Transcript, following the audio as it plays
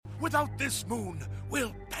Without this moon,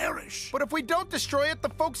 we'll perish. But if we don't destroy it, the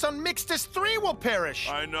folks on Mixtus 3 will perish.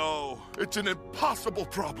 I know. It's an impossible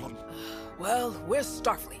problem. Well, we're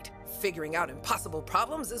Starfleet. Figuring out impossible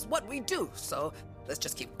problems is what we do, so let's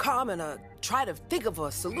just keep calm and try to think of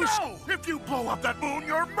a solution. No! If you blow up that moon,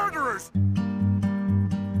 you're murderers!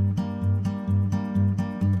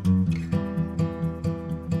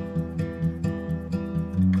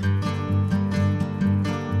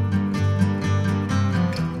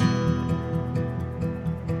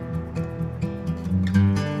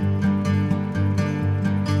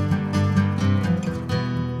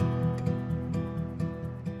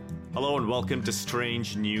 Hello and welcome to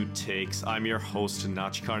Strange New Takes. I'm your host,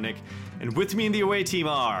 Nach Karnik, and with me in the away team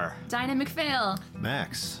are... Dinah McPhail.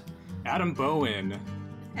 Max. Adam Bowen.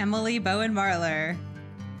 Emily Bowen Marler.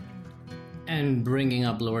 And bringing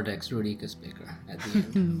up Lower Decks, Rodikus Baker at the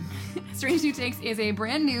end. Strange New Takes is a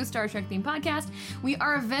brand new Star Trek themed podcast. We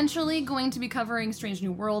are eventually going to be covering Strange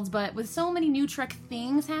New Worlds, but with so many new Trek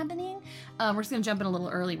things happening, we're just going to jump in a little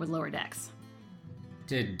early with Lower Decks.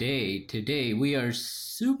 Today, we are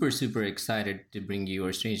super excited to bring you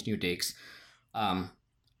our Strange New Takes. I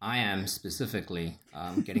am specifically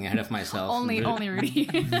getting ahead of myself. only Rudy.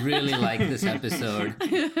 Really like this episode.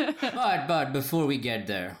 But before we get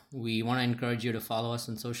there, we want to encourage you to follow us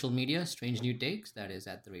on social media, Strange New Takes. That is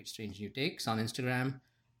at the rate Strange New Takes on Instagram,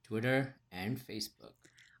 Twitter, and Facebook.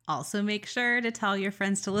 Also, make sure to tell your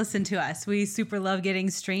friends to listen to us. We super love getting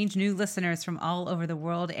strange new listeners from all over the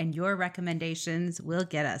world, and your recommendations will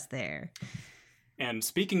get us there. And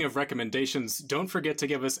speaking of recommendations, don't forget to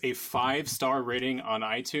give us a 5-star rating on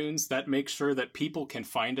iTunes. That makes sure that people can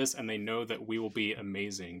find us and they know that we will be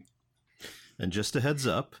amazing. And just a heads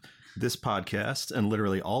up, this podcast, and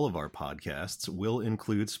literally all of our podcasts, will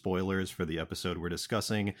include spoilers for the episode we're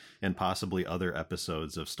discussing and possibly other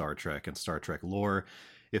episodes of Star Trek and Star Trek lore.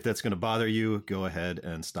 If that's going to bother you, go ahead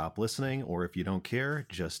and stop listening, or if you don't care,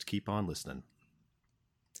 just keep on listening.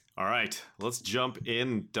 All right, let's jump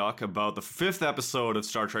in, talk about the 5th episode of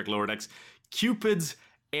Star Trek Lower Decks, Cupid's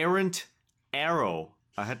Errant Arrow.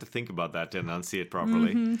 I had to think about that to enunciate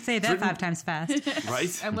properly. Mm-hmm. Say that 5 times fast.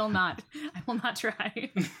 Right? I will not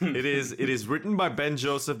try. It is written by Ben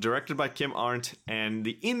Joseph, directed by Kim Arndt, and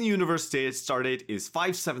the in-universe stardate is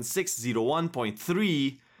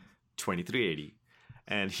 57601.3, 2380.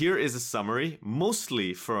 And here is a summary,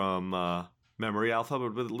 mostly from Memory Alpha,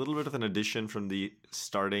 but with a little bit of an addition from the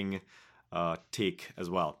starting take as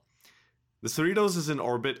well. The Cerritos is in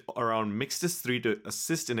orbit around Mixtus 3 to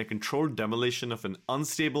assist in a controlled demolition of an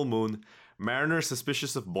unstable moon. Mariner,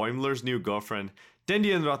 suspicious of Boimler's new girlfriend,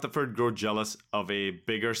 Tendi and Rutherford grow jealous of a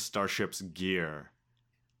bigger starship's gear.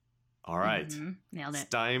 All right. Nailed it. It's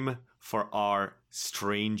time for our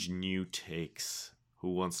Strange New Takes.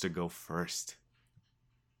 Who wants to go first?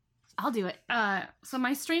 I'll do it. So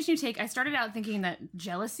my Strange New Take, I started out thinking that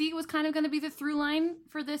jealousy was kind of going to be the through line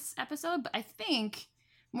for this episode, but I think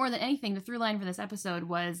more than anything, the through line for this episode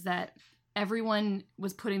was that everyone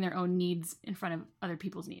was putting their own needs in front of other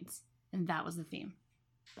people's needs, and that was the theme.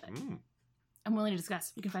 But I'm willing to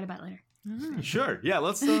discuss. We can fight about it later. Sure. Yeah,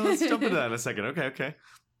 let's jump into that in a second. Okay.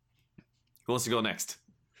 Who wants to go next?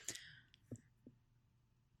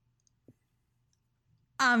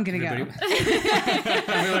 I'm going to go.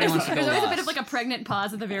 Everybody wants to go There's always a bit last. of like a pregnant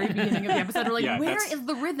pause at the very beginning of the episode. We're like, Yeah, where is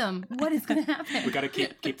the rhythm? What is going to happen? We got to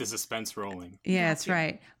keep the suspense rolling. Yeah, that's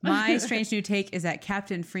right. My strange new take is that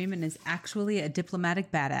Captain Freeman is actually a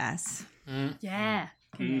diplomatic badass. Yeah.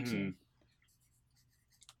 Connection.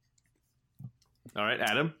 All right,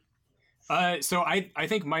 Adam. So I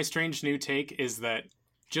think my strange new take is that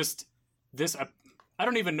just this... I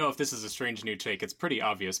don't even know if this is a strange new take. It's pretty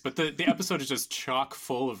obvious, but the episode is just chock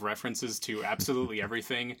full of references to absolutely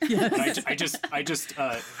everything. Yes. And I just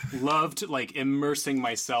loved like immersing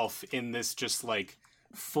myself in this just like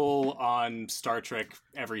full on Star Trek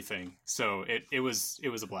everything. So it was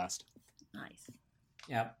a blast. Nice.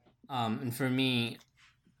 Yep. And for me,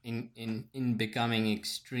 in becoming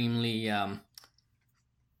extremely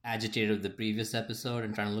agitated with the previous episode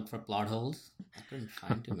and trying to look for plot holes, I couldn't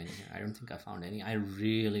find too many here. I don't think I found any. I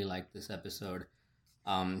really liked this episode.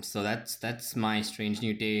 So that's my strange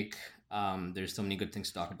new take. There's so many good things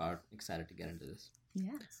to talk about. Excited to get into this.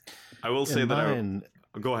 Yes. I will say that mine,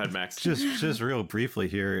 go ahead, Max. just real briefly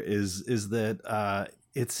here is that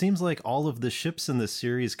it seems like all of the ships in this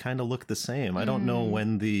series kind of look the same. I don't know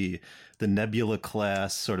when the Nebula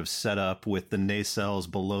class sort of setup with the nacelles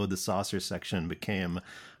below the saucer section became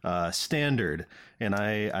standard. and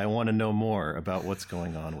I want to know more about what's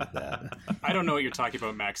going on with that. I don't know what you're talking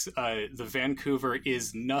about, Max. The Vancouver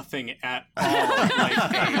is nothing at all like a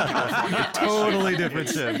California. Totally different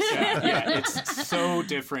ships. Yeah, it's so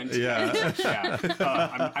different. Yeah.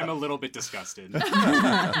 I'm a little bit disgusted.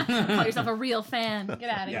 Call yourself a real fan. Get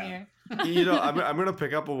out of here. You know, I'm going to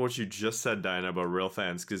pick up on what you just said, Diana, about real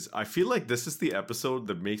fans, because I feel like this is the episode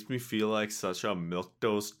that makes me feel like such a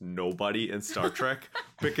milquetoast nobody in Star Trek.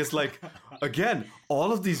 Because, like, again,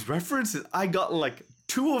 all of these references, I got, like,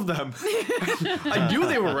 2 of them. I knew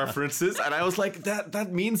they were references, and I was like,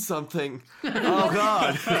 that means something. Oh,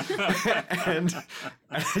 God. and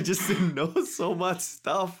I just didn't know so much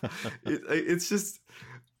stuff. It's just...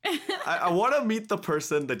 I want to meet the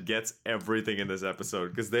person that gets everything in this episode,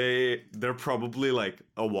 because they're probably like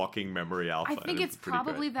a walking memory alpha. I think it's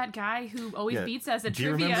probably that guy who always beats us at Do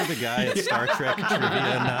trivia. you remember the guy at Star Trek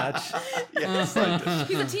Trivia Notch? Yes.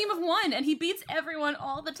 He's a team of one, and he beats everyone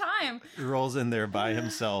all the time. He rolls in there by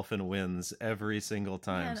himself and wins every single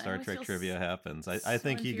time Man, I Star always Trek feel Trivia happens. I so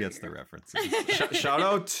think he gets the inferior. references. Shout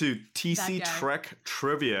out to That TC guy. Trek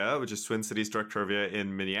Trivia, which is Twin Cities Trek Trivia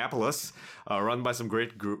in Minneapolis, run by some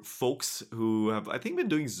great folks who have, I think, been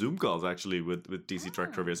doing Zoom calls actually with TC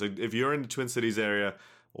Trek Trivia. So if you're in the Twin Cities area,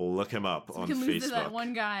 look him up on You can lose to Facebook. that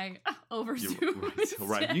one guy over Zoom.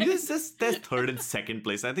 Right. You just there's 3rd and 2nd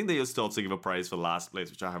place. I think they used to also give a prize for last place,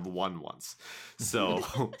 which I have won once.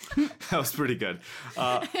 So that was pretty good.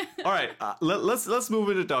 All right, let's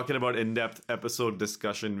move into talking about in-depth episode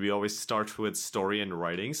discussion. We always start with story and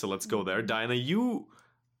writing, so let's go there. Diana, you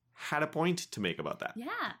had a point to make about that. Yeah.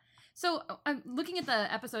 So I'm looking at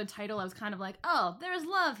the episode title. I was kind of like, oh, there's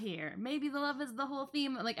love here. Maybe the love is the whole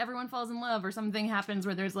theme. Like everyone falls in love, or something happens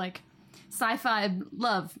where there's like sci-fi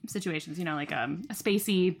love situations. You know, like a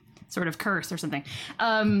spacey sort of curse or something.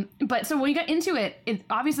 But so when we got into it, it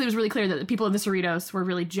obviously was really clear that the people of the Cerritos were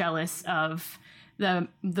really jealous of the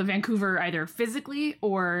Vancouver, either physically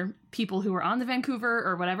or people who were on the Vancouver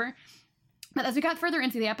or whatever. But as we got further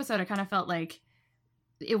into the episode, I kind of felt like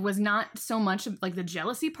it was not so much like the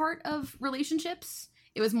jealousy part of relationships.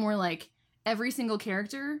 It was more like every single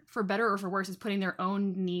character, for better or for worse, is putting their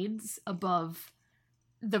own needs above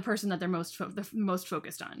the person that they're most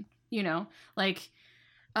focused on. You know, like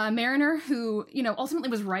Mariner, who, you know, ultimately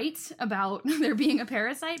was right about there being a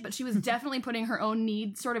parasite, but she was definitely putting her own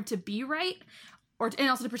need sort of to be right, and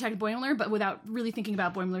also to protect Boimler, but without really thinking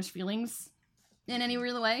about Boimler's feelings in any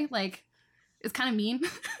real way. Like, it's kind of mean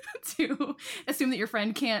to assume that your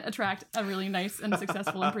friend can't attract a really nice and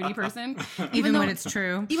successful and pretty person. Even when it's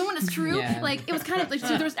true. Even when it's true. Yeah. Like, it was kind of like,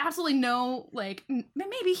 so there's absolutely no, like,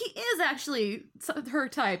 maybe he is actually her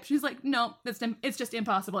type. She's like, no, it's just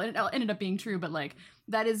impossible. And it ended up being true, but like,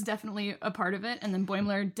 that is definitely a part of it. And then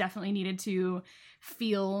Boimler definitely needed to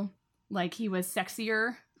feel like he was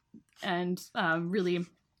sexier and really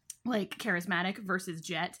like charismatic versus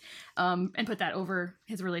Jet, and put that over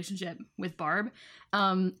his relationship with Barb.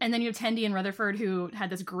 And then you have Tendi and Rutherford, who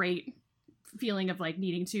had this great feeling of like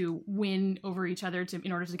needing to win over each other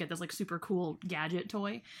in order to get this like super cool gadget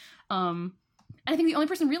toy. And I think the only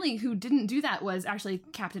person really who didn't do that was actually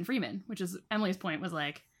Captain Freeman, which is Emily's point, was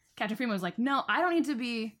like, Captain Freeman was like, no, I don't need to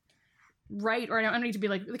be right, or I don't need to be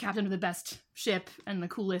like the captain of the best ship and the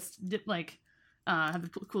coolest, like, have the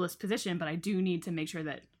coolest position, but I do need to make sure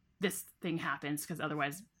that this thing happens, because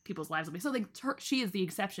otherwise people's lives will be... So like she is the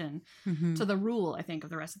exception to the rule, I think,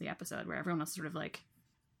 of the rest of the episode, where everyone else sort of like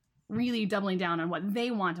really doubling down on what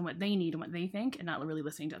they want and what they need and what they think, and not really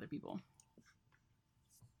listening to other people.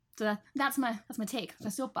 So that's my take, my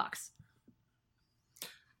soapbox.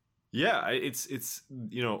 Yeah, it's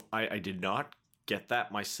you know, I did not get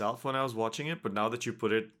that myself when I was watching it, but now that you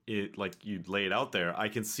put it like you lay it out there, I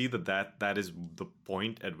can see that is the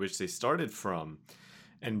point at which they started from.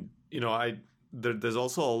 And, you know, there's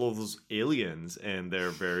also all of those aliens and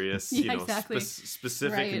their various, Yeah, you know, exactly.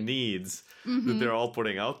 specific Right. needs that they're all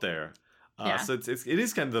putting out there. Yeah. So it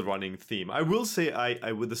is kind of the running theme. I will say,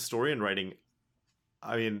 I with the story and writing,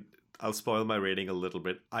 I mean, I'll spoil my rating a little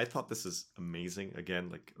bit. I thought this is amazing.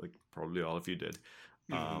 Again, like probably all of you did.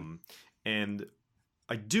 And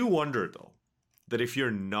I do wonder, though, that if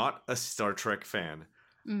you're not a Star Trek fan,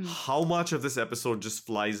 how much of this episode just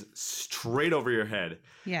flies straight over your head.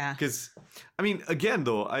 Yeah. Because, I mean, again,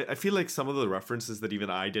 though, I feel like some of the references that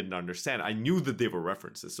even I didn't understand, I knew that they were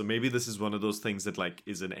references. So maybe this is one of those things that, like,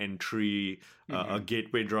 is an entry, a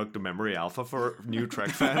gateway drug to Memory Alpha for new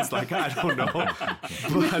Trek fans. Like, I don't know.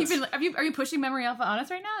 But, Are you pushing Memory Alpha on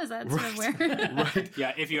us right now? Is that sort of where... right.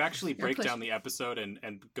 Yeah, if you actually break push- down the episode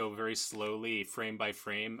and go very slowly, frame by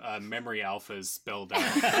frame, Memory Alpha is spelled out.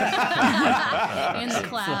 In the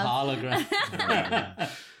hologram.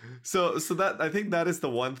 So that I think that is the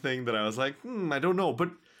one thing that I was like, I don't know,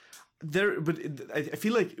 but I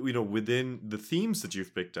feel like, within the themes that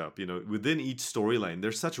you've picked up, within each storyline,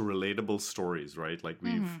 there's such relatable stories, right? Like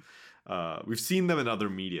we've seen them in other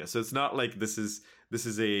media, so it's not like this is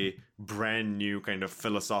a brand new kind of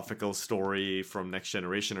philosophical story from Next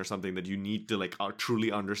Generation or something that you need to like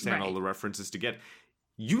truly understand all the references to get.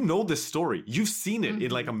 This story. You've seen it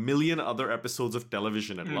in like a million other episodes of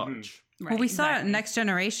television at large. Well, we saw it in Next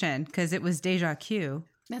Generation because it was Deja Q.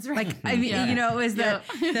 That's right. Like, I mean, it was the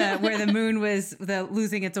where the moon was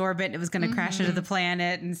losing its orbit and it was going to crash into the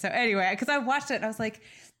planet. And so anyway, because I watched it and I was like,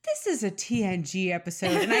 this is a TNG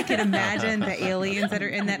episode. And I could imagine the aliens that are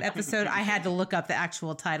in that episode. I had to look up the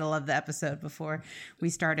actual title of the episode before we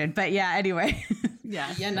started. But yeah, anyway.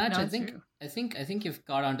 Naj, I think you've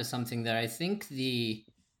got onto something there. I think the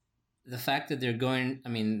fact that they're going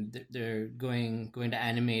to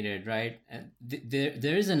animated, right?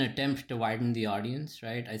 There is an attempt to widen the audience,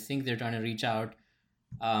 right? I think they're trying to reach out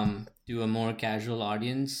to a more casual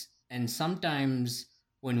audience. And sometimes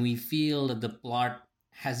when we feel that the plot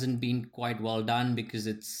hasn't been quite well done because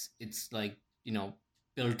it's like,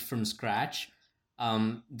 built from scratch,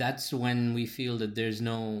 that's when we feel that there's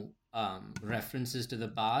no references to the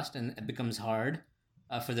past, and it becomes hard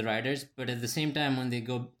for the writers. But at the same time, when they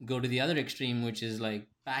go to the other extreme, which is like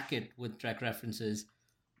pack it with Trek references,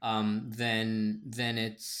 then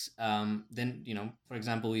it's for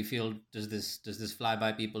example, we feel does this fly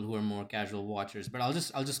by people who are more casual watchers. But I'll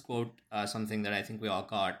just quote something that I think we all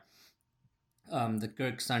caught. The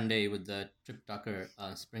Kirk Sunday with the Trip Tucker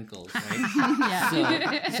sprinkles,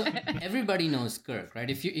 right? So everybody knows Kirk, right?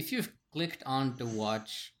 If you've clicked on to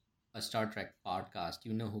watch a Star Trek podcast,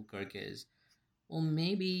 you know who Kirk is. Well,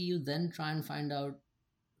 maybe you then try and find out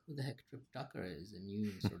who the heck Trip Tucker is, and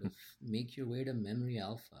you sort of make your way to Memory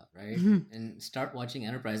Alpha, right? And start watching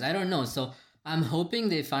Enterprise. I don't know. So I'm hoping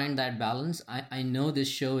they find that balance. I know this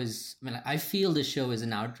show is, I feel this show is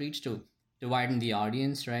an outreach to widen the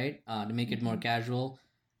audience, right? To make it more casual,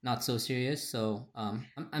 not so serious. So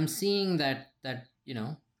I'm seeing that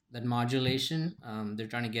modulation. They're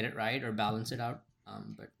trying to get it right or balance it out.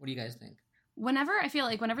 But what do you guys think? I feel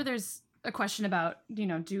like whenever there's a question about, do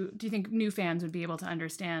you think new fans would be able to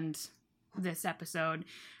understand this episode?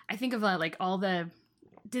 I think of like all the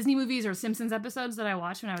Disney movies or Simpsons episodes that I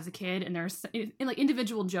watched when I was a kid, and there's like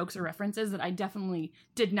individual jokes or references that I definitely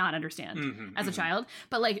did not understand as a child.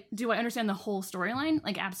 But like, do I understand the whole storyline?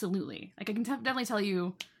 Like, absolutely. Like, I can definitely tell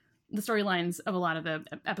you the storylines of a lot of the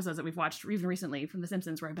episodes that we've watched even recently from The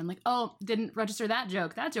Simpsons, where I've been like, oh, didn't register that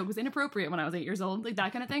joke. That joke was inappropriate when I was 8 years old, like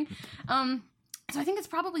that kind of thing. So I think it's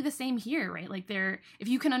probably the same here, right? Like if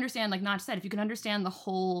you can understand, like Naj said, if you can understand the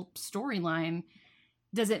whole storyline,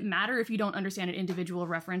 does it matter if you don't understand an individual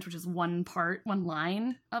reference, which is one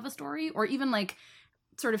line of a story, or even like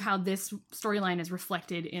sort of how this storyline is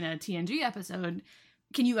reflected in a TNG episode?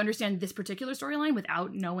 Can you understand this particular storyline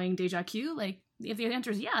without knowing Deja Q? Like, if the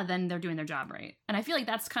answer is yeah, then they're doing their job right. And I feel like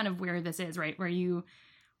that's kind of where this is, right? Where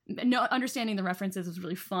understanding the references was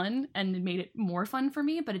really fun and it made it more fun for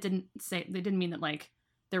me, but they didn't mean that like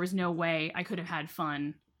there was no way I could have had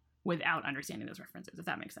fun without understanding those references, if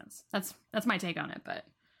that makes sense. That's my take on it. But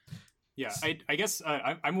yeah, I guess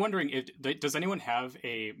I'm wondering, does anyone have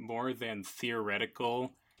a more than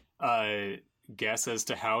theoretical guess as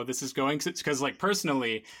to how this is going? Because like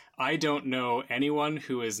personally, I don't know anyone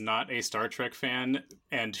who is not a Star Trek fan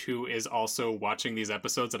and who is also watching these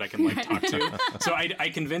episodes that I can like talk to. So I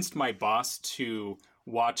convinced my boss to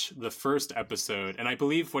watch the first episode, and I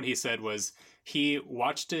believe what he said was he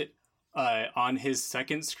watched it on his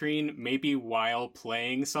second screen, maybe while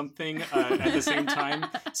playing something at the same time.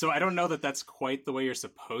 So I don't know that that's quite the way you're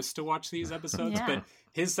supposed to watch these episodes, but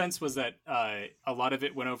his sense was that a lot of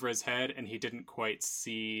it went over his head and he didn't quite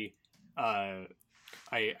see, I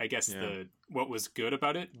guess, what was good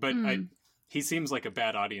about it. But he seems like a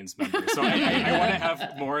bad audience member. So I want to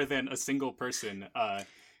have more than a single person.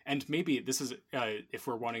 And maybe this is, if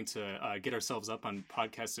we're wanting to get ourselves up on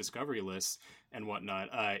podcast discovery lists and whatnot,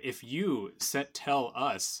 if you tell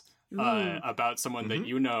us about someone that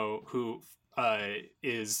you know who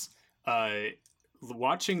is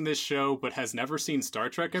watching this show but has never seen Star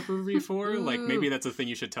Trek ever before, like maybe that's a thing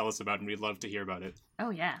you should tell us about, and we'd love to hear about it. Oh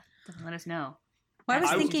yeah, definitely let us know. Well, I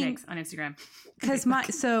was thinking on Instagram because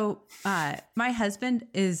my husband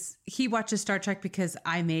he watches Star Trek because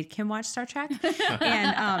I made him watch Star Trek,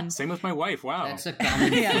 and same with my wife. Wow, that's a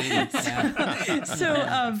common thing. Yeah.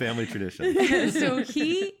 So family tradition.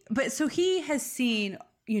 So he has seen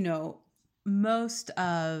most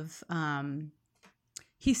of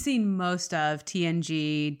he's seen most of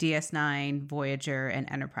TNG, DS9, Voyager, and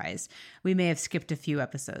Enterprise. We may have skipped a few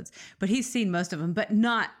episodes, but he's seen most of them, but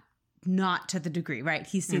not to the degree, right?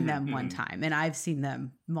 He's seen them one time, and I've seen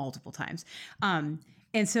them multiple times.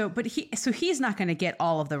 And so, but he's not going to get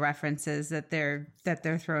all of the references that they're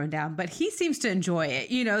throwing down, but he seems to enjoy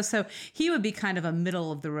it, so he would be kind of a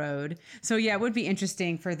middle of the road. So yeah, it would be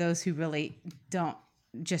interesting for those who really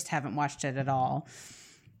haven't watched it at all.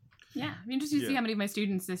 Yeah, I'm interested to see how many of my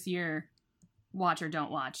students this year watch or don't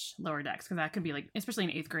watch Lower Decks, because that could be like, especially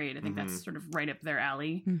in 8th grade, I think that's sort of right up their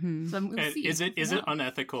alley. So we'll see. Is it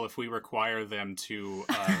unethical if we require them to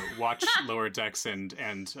watch Lower Decks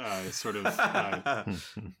and sort of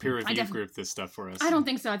peer review group this stuff for us? I don't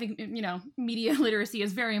think so. I think media literacy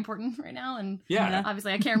is very important right now, and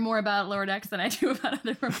obviously I care more about Lower Decks than I do about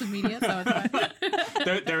other forms of media. So it's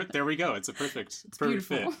fine. there we go. It's a perfect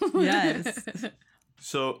fit. Yes.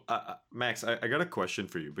 So, Max, I got a question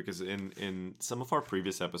for you, because in some of our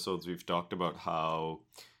previous episodes, we've talked about how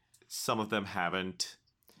some of them haven't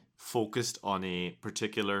focused on a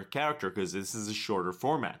particular character, because this is a shorter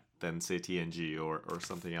format than, say, TNG or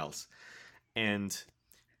something else. And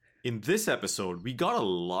in this episode, we got a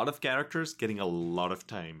lot of characters getting a lot of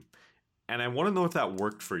time. And I want to know if that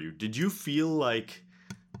worked for you. Did you feel like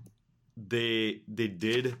they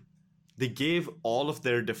gave all of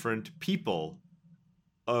their different people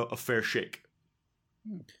a fair shake?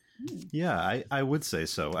 Yeah, I would say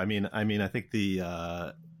so. I mean, I think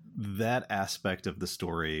the that aspect of the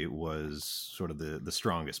story was sort of the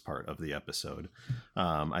strongest part of the episode.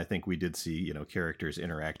 I think we did see, characters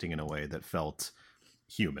interacting in a way that felt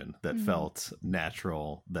human, that felt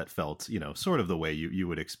natural, that felt, sort of the way you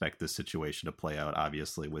would expect this situation to play out,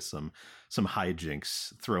 obviously with some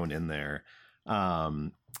hijinks thrown in there.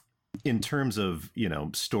 In terms of,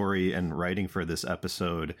 story and writing for this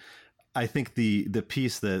episode, I think the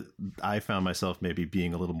piece that I found myself maybe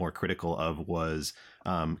being a little more critical of was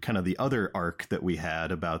kind of the other arc that we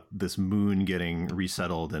had about this moon getting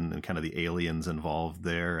resettled and kind of the aliens involved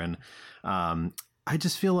there. And I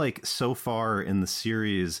just feel like so far in the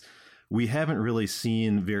series, we haven't really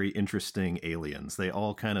seen very interesting aliens. They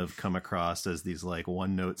all kind of come across as these like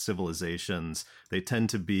one-note civilizations. They tend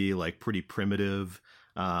to be like pretty primitive.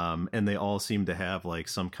 And they all seem to have like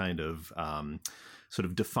some kind of sort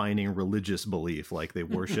of defining religious belief, like they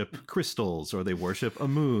worship crystals or they worship a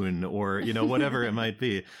moon or, whatever it might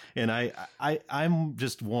be. And I'm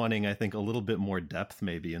just wanting, I think, a little bit more depth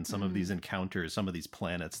maybe in some of these encounters, some of these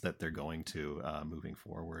planets that they're going to moving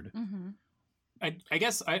forward. I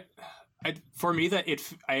guess for me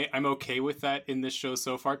I'm okay with that in this show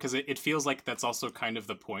so far, because it feels like that's also kind of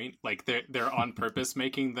the point. Like they're on purpose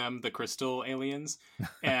making them the crystal aliens,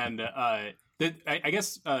 and I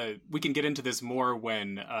guess we can get into this more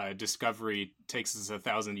when Discovery takes us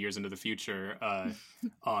 1,000 years into the future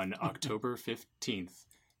on October 15th,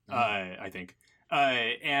 I think,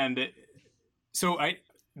 and so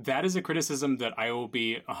that is a criticism that I will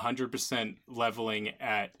be 100% leveling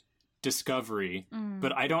at Discovery,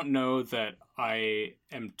 but I don't know that I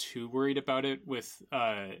am too worried about it with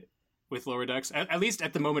Lower Decks. At least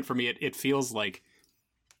at the moment, for me, it feels like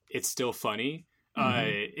it's still funny.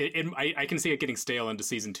 I can see it getting stale into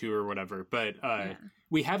season 2 or whatever, but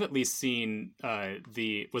we have at least seen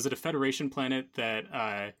was it a Federation planet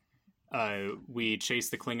that we chased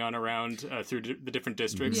the Klingon around through the different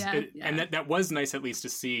districts, and that was nice at least to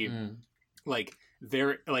see, like.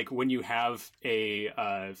 There, like when you have a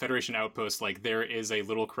Federation outpost, like there is a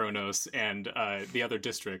little Kronos and the other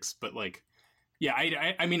districts, but like, yeah,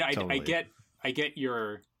 I mean, totally. I get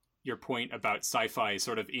your point about sci-fi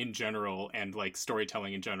sort of in general and like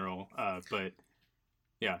storytelling in general, but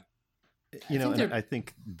yeah. I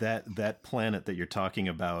think that planet that you're talking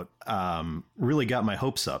about really got my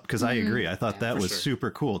hopes up, because I agree. I thought that was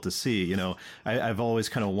super cool to see. I've always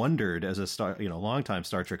kind of wondered as a longtime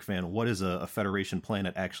Star Trek fan, what does a Federation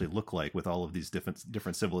planet actually look like with all of these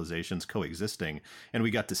different civilizations coexisting? And we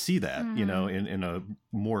got to see that, in a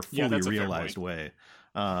more fully realized way.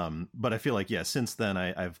 But I feel like, since then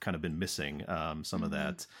I've kind of been missing some of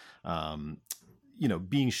that.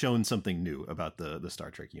 Being shown something new about the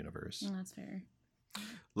Star Trek universe. Oh, that's fair.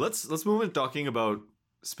 Let's move into talking about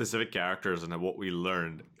specific characters and what we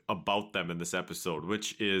learned about them in this episode,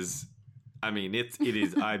 which is, I mean, it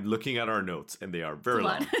is. I'm looking at our notes and they are very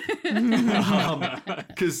long,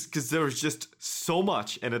 because there was just so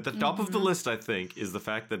much. And at the top of the list, I think, is the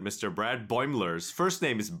fact that Mr. Brad Boimler's first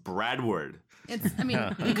name is Bradward. It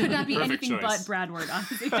could not be anything but Bradward.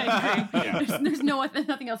 Honestly, I agree. There's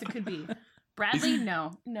nothing else it could be. Bradley?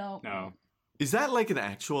 No. Is that like an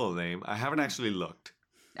actual name? I haven't actually looked.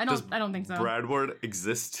 I don't think so. Bradward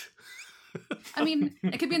exist? I mean,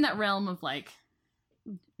 it could be in that realm of like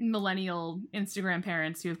millennial Instagram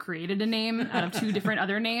parents who have created a name out of two different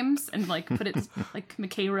other names and like put it like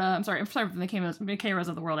Michaela. I'm sorry for the Michaelas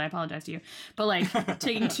of the world. I apologize to you, but like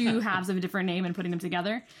taking two halves of a different name and putting them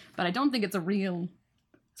together. But I don't think it's a real,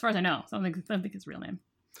 as far as I know. So I don't think it's a real name.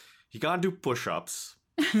 You can't do push-ups.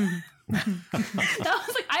 That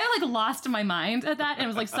was like I like lost my mind at that, and it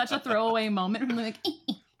was like such a throwaway moment. I'm like,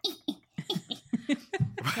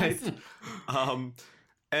 right?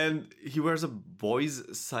 And he wears a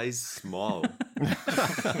boy's size small.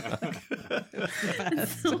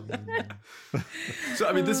 So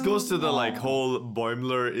I mean, this goes to the like whole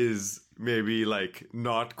Boimler is maybe like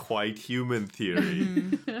not quite human theory,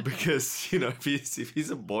 because if he's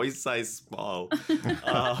a boy's size small,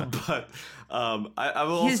 but I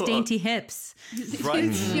will also his dainty hips, right?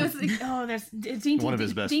 He was like, there's dainty, one of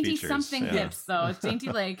his best dainty features, something hips though. It's dainty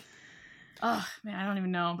like. Oh man, I don't even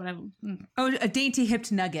know, but a dainty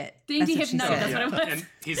hipped nugget. Dainty hipped nugget. That's what it was.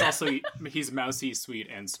 And he's mousy, sweet,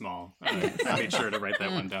 and small. I made sure to write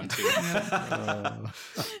that one down too.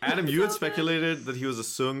 Adam, you had speculated that he was a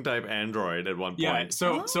Sung type android at one point. Yeah.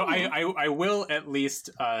 So I will at least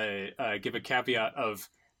give a caveat of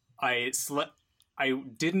I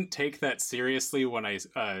didn't take that seriously when I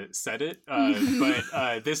said it,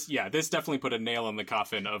 but this definitely put a nail in the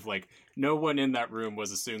coffin of like no one in that room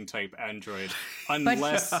was a Sung type android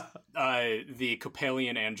unless the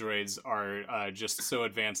Coppelian androids are just so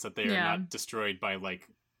advanced that they are not destroyed by like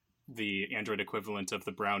the android equivalent of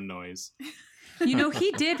the brown noise.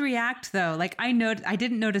 He did react though. Like I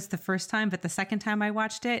didn't notice the first time, but the second time I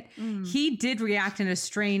watched it, he did react in a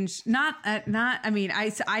strange.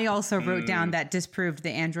 I also wrote down that disproved the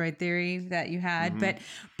android theory that you had,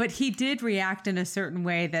 but he did react in a certain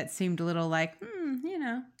way that seemed a little like,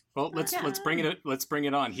 Well, let's bring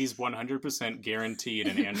it on. He's 100% guaranteed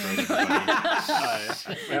an android.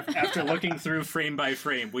 After looking through frame by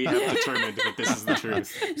frame, we have determined that this is the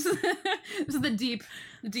truth. This is the deep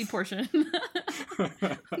portion,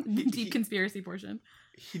 deep conspiracy portion.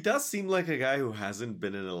 He does seem like a guy who hasn't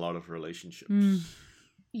been in a lot of relationships.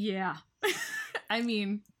 Yeah, I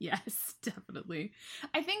mean, yes, definitely.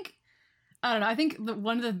 I don't know. I think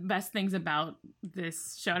one of the best things about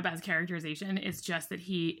this show, about his characterization, is just that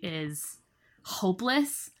he is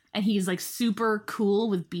hopeless, and he's like super cool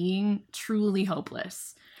with being truly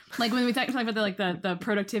hopeless. Like when we talk about the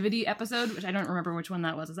productivity episode, which I don't remember which one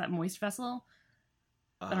that was. Was that Moist Vessel?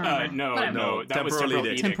 No, that was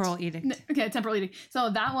Temporal Edict. Okay, Temporal Edict. So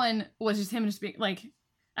that one was just him just being like,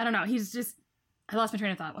 I don't know. He's just, I lost my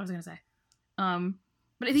train of thought. What was I going to say?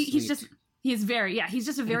 But I think he's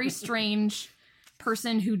just a very strange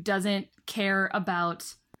person who doesn't care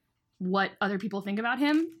about what other people think about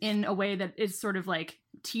him in a way that is sort of like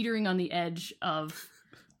teetering on the edge of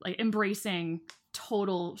like embracing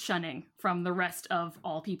total shunning from the rest of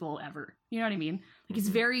all people ever. You know what I mean? Like he's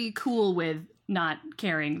very cool with not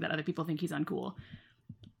caring that other people think he's uncool,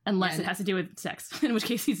 unless it has to do with sex, in which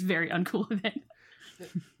case he's very uncool with it.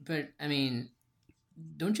 But I mean,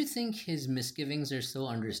 don't you think his misgivings are so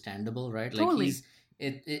understandable, right? Like totally.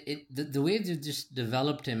 The way they've just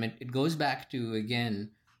developed him, it goes back to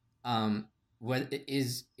again, what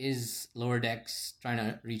is Lower Decks trying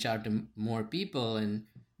to reach out to more people, and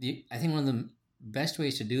I think one of the best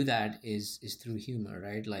ways to do that is through humor,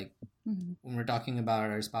 right? Like when we're talking about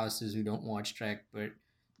our spouses who don't watch Trek, but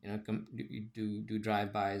do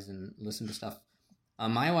drive-bys and listen to stuff.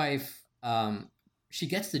 My wife, she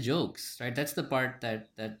gets the jokes, right? That's the part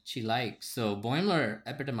that she likes. So Boimler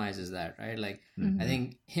epitomizes that, right? Like I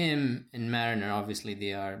think him and Mariner, obviously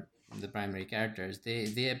they are the primary characters.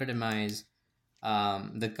 They epitomize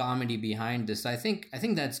the comedy behind this. So I think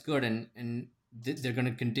that's good, and they're going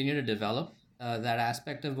to continue to develop that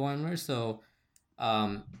aspect of Boimler. So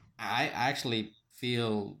I actually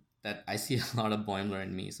feel that I see a lot of Boimler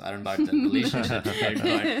in me. So I don't know about the relationship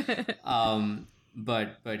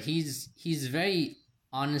part, but he's very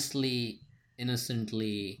honestly,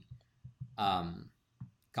 innocently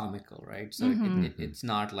comical, right? So it's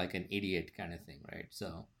not like an idiot kind of thing, right?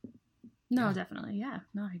 So no, definitely, yeah.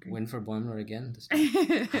 No, I agree. Win for Boimler again this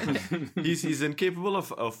time. He's incapable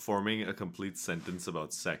of forming a complete sentence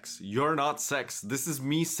about sex. You're not sex. This is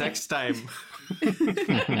me sex time. I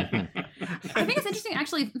think it's interesting,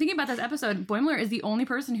 actually, thinking about this episode, Boimler is the only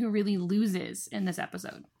person who really loses in this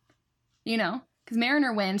episode. You know? Because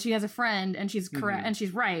Mariner wins, she has a friend, and she's correct, and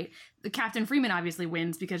she's right. The Captain Freeman obviously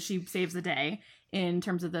wins because she saves the day in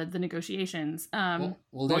terms of the negotiations. Well,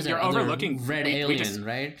 there's you're overlooking red alien,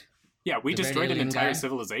 right? Yeah, we The destroyed an radio entire guy.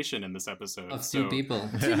 civilization in this episode. Of so- two people.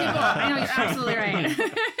 Two people. I know, you're absolutely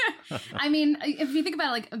right. I mean, if you think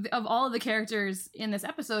about it, like, of all of the characters in this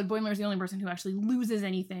episode, Boimler's the only person who actually loses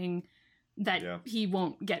anything that he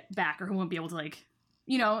won't get back, or who won't be able to, like,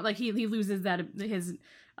 you know, like he loses that his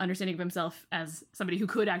understanding of himself as somebody who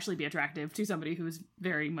could actually be attractive to somebody who's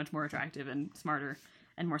very much more attractive and smarter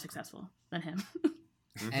and more successful than him.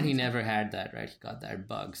 And he never had that, right? He got that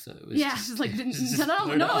bug, so it was It's just like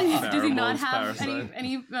not only does he not have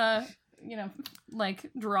any you know,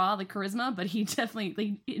 like draw, like charisma, but he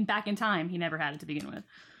definitely, like, back in time, he never had it to begin with.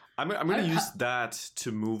 I'm going to use that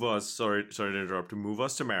to move us. Sorry to interrupt. To move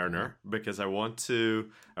us to Mariner, because I want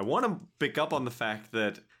to pick up on the fact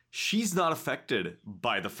that she's not affected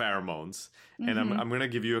by the pheromones, and I'm going to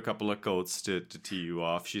give you a couple of quotes to tee you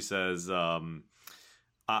off. She says,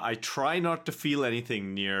 "I try not to feel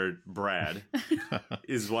anything near Brad,"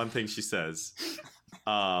 is one thing she says,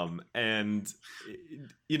 and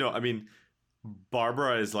you know, I mean,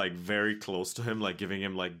 Barbara is like very close to him, like giving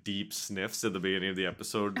him like deep sniffs at the beginning of the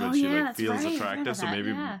episode when she like feels attractive. So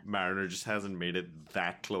maybe Mariner just hasn't made it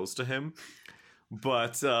that close to him.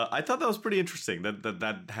 But I thought that was pretty interesting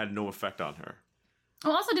that had no effect on her.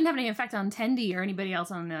 Well, also didn't have any effect on Tendi or anybody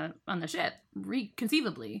else on the ship,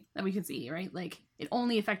 conceivably, that we could see, right? Like, it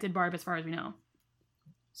only affected Barb as far as we know.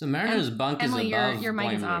 So Mariner's bunk is Emily, above your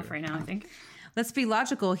mic is Boimler. off right now, I think. Let's be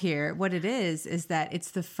logical here. What it is that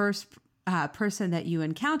it's the first person that you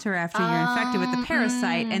encounter after you're infected with the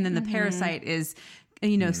parasite, and then the parasite is,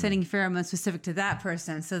 you know, sending pheromones specific to that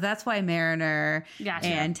person. So that's why Mariner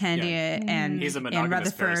and Tendi and He's a and monogamous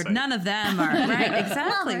Rutherford, parasite. none of them are right.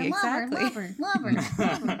 Exactly. Lover.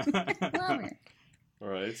 All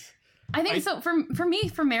right. I think so. For me,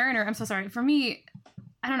 for Mariner, I'm so sorry. For me,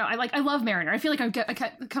 I don't know. I love Mariner. I feel like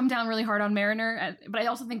I come down really hard on Mariner, but I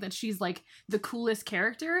also think that she's like the coolest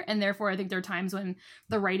character, and therefore I think there are times when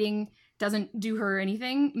the writing doesn't do her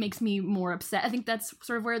anything, makes me more upset. I think that's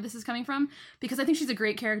sort of where this is coming from, because I think she's a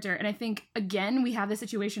great character, and I think again we have this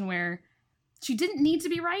situation where she didn't need to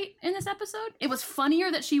be right in this episode. It was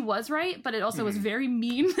funnier that she was right, but it also was very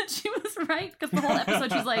mean that she was right, because the whole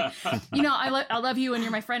episode she's like, you know, I love you and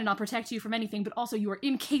you're my friend and I'll protect you from anything, but also you are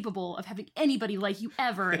incapable of having anybody like you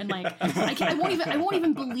ever. And like, I won't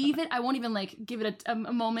even believe it. I won't even like give it a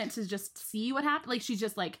moment to just see what happened. Like, she's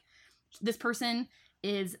just like, this person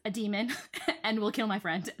is a demon and will kill my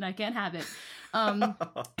friend and I can't have it.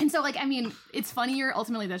 And so like, I mean, it's funnier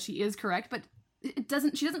ultimately that she is correct, but she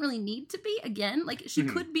doesn't really need to be, again. Like, she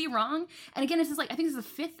could be wrong. And again, it's just like, I think this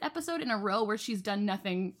is the 5th episode in a row where she's done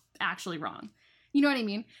nothing actually wrong. You know what I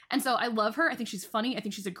mean? And so I love her. I think she's funny. I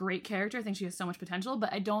think she's a great character. I think she has so much potential,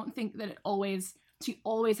 but I don't think that she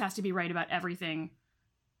always has to be right about everything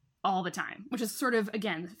all the time, which is sort of,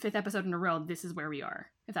 again, the 5th episode in a row. This is where we are,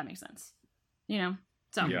 if that makes sense. You know?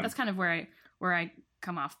 So that's kind of where I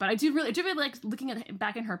come off. But I do really like looking at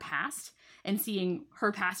back in her past and seeing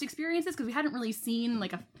her past experiences, because we hadn't really seen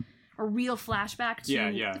like a real flashback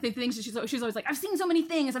to the things that she's always like, I've seen so many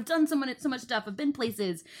things, I've done so much stuff, I've been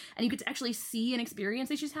places, and you get to actually see an experience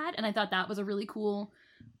that she's had, and I thought that was a really cool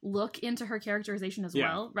look into her characterization as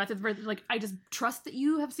well, rather than like, I just trust that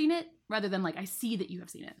you have seen it, rather than like, I see that you have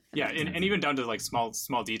seen it. Yeah, and even down to like small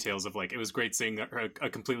details of like, it was great seeing a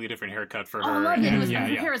completely different haircut for her. I love it. And, Her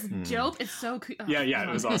hair is dope. It's so cool. It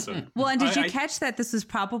was awesome. Well, and did you catch that this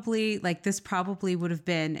probably would have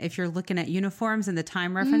been, if you're looking at uniforms and the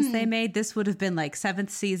time reference they made, this would have been like 7th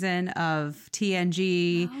season of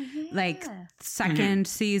TNG, like 2nd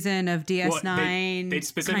season of DS9. Well, they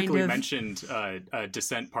specifically mentioned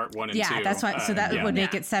Descent Part 1 and 2. Yeah, that's why. So that would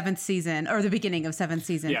make it 7th season, or the beginning of 7th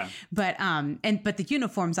season. Yeah. But the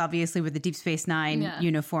uniforms obviously were the Deep Space Nine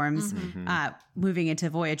uniforms, moving into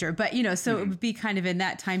Voyager. But you know, so it would be kind of in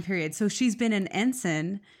that time period. So she's been an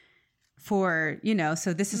ensign for, you know.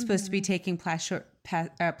 So this is supposed to be taking place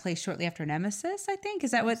shortly after Nemesis, I think.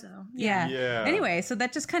 Is that what? So. Yeah. Anyway, so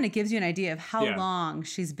that just kind of gives you an idea of how long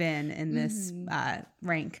she's been in this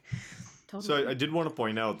rank. Totally. So I did want to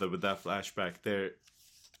point out that with that flashback,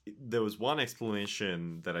 there was one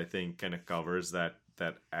explanation that I think kind of covers that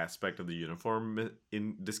aspect of the uniform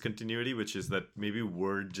in discontinuity, which is that maybe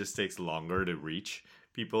word just takes longer to reach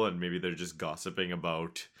people, and maybe they're just gossiping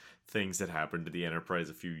about things that happened to the Enterprise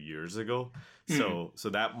a few years ago. So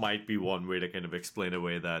that might be one way to kind of explain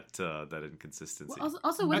away that inconsistency. Well,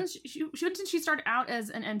 also wasn't she started out as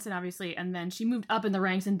an ensign, obviously, and then she moved up in the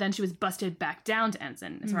ranks, and then she was busted back down to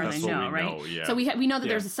ensign, as far as I know, right? So we know that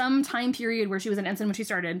there's some time period where she was an ensign when she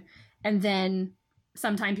started, and then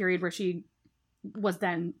some time period where she was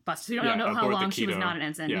then busted. So you don't know how long she was not an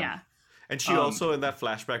ensign. Yeah. And she also, in that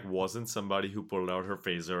flashback, wasn't somebody who pulled out her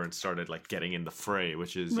phaser and started like getting in the fray,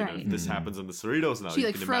 which is, you know, if this happens in the Cerritos now. She you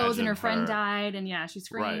like can froze and her imagine friend died, and she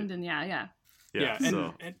screamed, Right. and Yeah,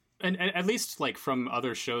 so. and at least like from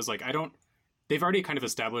other shows, like they've already kind of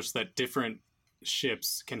established that different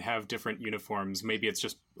ships can have different uniforms. Maybe it's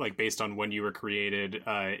just like based on when you were created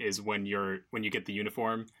is when you get the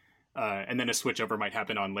uniform, and then a switchover might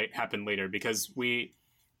happen later because we.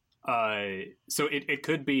 So it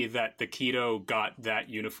could be that the Keto got that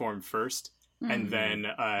uniform first, and then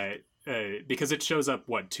because it shows up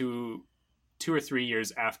 2 or 3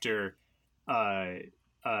 years after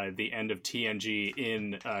the end of TNG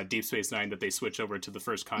in Deep Space Nine that they switch over to the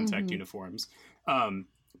first contact uniforms.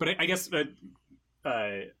 But I guess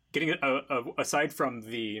getting aside from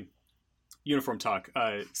the uniform talk,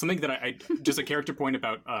 something that I just a character point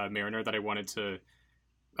about Mariner that I wanted to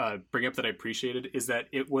bring up that I appreciated is that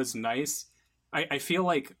it was nice. I feel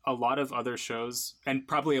like a lot of other shows, and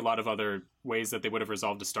probably a lot of other ways that they would have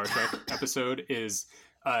resolved a Star Trek episode, is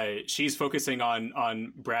she's focusing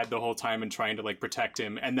on Brad the whole time and trying to like protect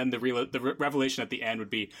him, and then the revelation at the end would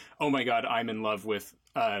be, oh my god, I'm in love with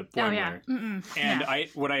Boimler. And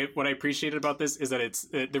what I appreciated about this is that it's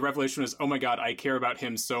the revelation was, oh my god, I care about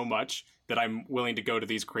him so much that I'm willing to go to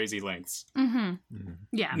these crazy lengths.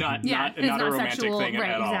 Yeah, not a romantic sexual, thing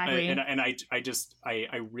right, at all. exactly. And I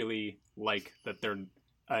really like that they're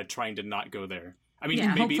trying to not go there. I mean, Yeah,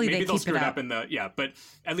 maybe hopefully they they'll keep screw it it up. up in the but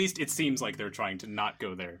at least it seems like they're trying to not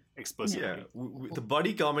go there explicitly. Yeah, the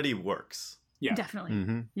buddy comedy works. Yeah,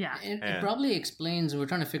 definitely. Yeah, It probably explains. We were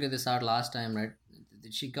trying to figure this out last time, right?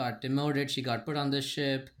 She got demoted. She got put on this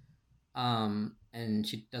ship, and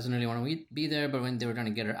she doesn't really want to be there. But when they were trying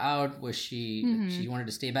to get her out, she wanted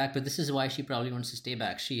to stay back. But this is why she probably wants to stay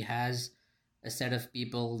back. She has a set of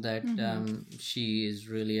people that she is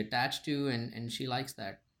really attached to, and she likes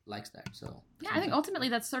that. So yeah, I think ultimately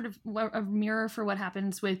that's sort of a mirror for what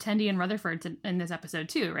happens with Tendi and Rutherford in this episode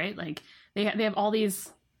too, right? Like they have all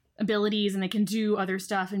these abilities and they can do other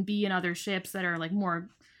stuff and be in other ships that are like more,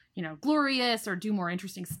 glorious or do more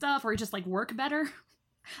interesting stuff or just like work better.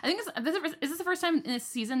 I think is this the first time in this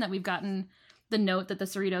season that we've gotten the note that the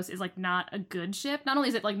Cerritos is like not a good ship? Not only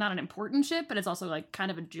is it like not an important ship, but it's also like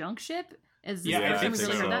kind of a junk ship. I think we so.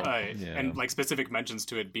 really heard that? And like specific mentions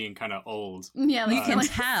to it being kind of old. Yeah, You can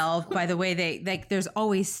tell by the way they like. There's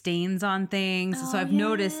always stains on things, so I've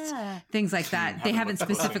noticed things like that. They haven't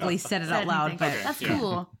specifically said it out loud, but that's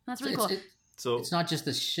cool. That's really cool. So it's not just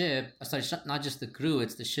the ship. Sorry, not just the crew.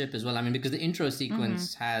 It's the ship as well. I mean, because the intro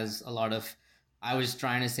sequence has a lot of. I was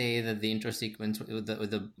trying to say that the intro sequence with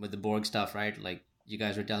the Borg stuff, right? Like you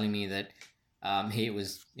guys were telling me that. Hey, it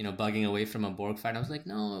was, bugging away from a Borg fight. I was like,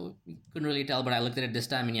 no, we couldn't really tell. But I looked at it this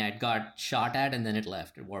time, and it got shot at, and then it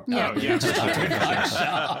left. It warped out.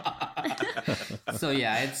 So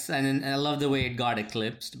and I love the way it got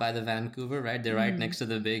eclipsed by the Vancouver. Right, they're right next to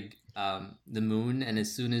the big, the moon, and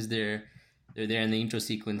as soon as they're there in the intro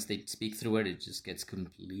sequence, they speak through it. It just gets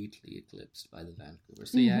completely eclipsed by the Vancouver.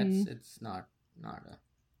 So it's not a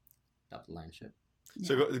top line ship.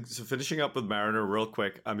 So finishing up with Mariner real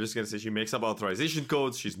quick, I'm just going to say she makes up authorization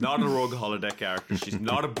codes. She's not a rogue holodeck character. She's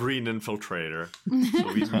not a Breen infiltrator.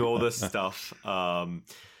 So we know this stuff.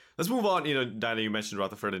 Let's move on. Diana, you mentioned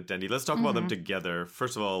Rutherford and Tendi. Let's talk about them together.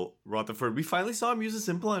 First of all, Rutherford, we finally saw him use his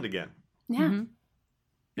implant again. Yeah.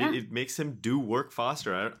 It makes him do work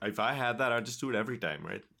faster. If I had that, I'd just do it every time,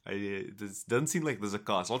 right? This doesn't seem like there's a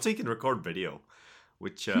cost. Also, he can record video,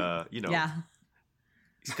 which, he's kind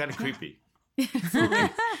of creepy. I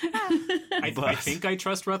think I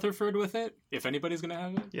trust Rutherford with it, if anybody's going to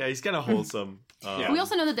have it. Yeah, he's kind of wholesome. We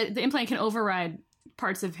also know that the implant can override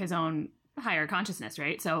parts of his own higher consciousness,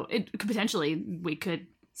 right? So we could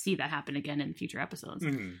see that happen again in future episodes.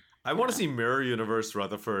 I want to see Mirror Universe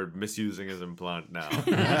Rutherford misusing his implant now. It's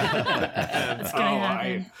gonna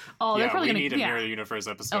happen. They're probably we gonna need a Mirror Universe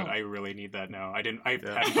episode. I really need that now. I hadn't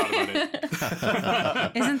thought about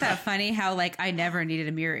it. Isn't that funny how like I never needed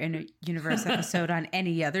a Mirror Universe episode on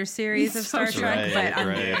any other series of Star Trek, but on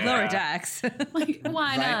Lower Decks. Like,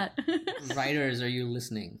 why not? Writers, are you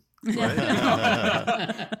listening? We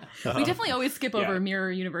definitely always skip over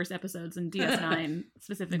Mirror Universe episodes and DS9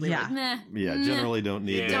 specifically. Yeah, like, nah, generally don't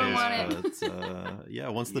need don't those, want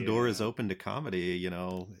but once the door is open to comedy,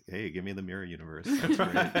 hey, give me the Mirror Universe.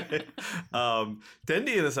 Tendi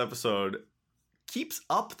in this episode keeps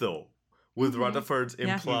up though with Rutherford's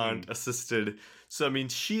implant assisted. So I mean,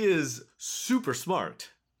 she is super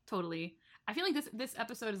smart. Totally. I feel like this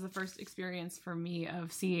episode is the first experience for me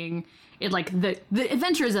of seeing it like the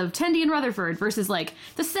adventures of Tendi and Rutherford versus like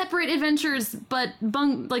the separate adventures but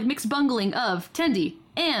mixed bungling of Tendi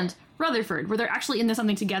and Rutherford, where they're actually in this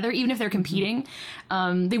something together, even if they're competing.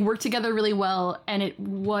 They work together really well, and it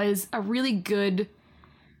was a really good...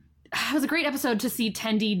 It was a great episode to see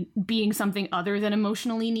Tendi being something other than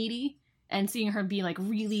emotionally needy, and seeing her be like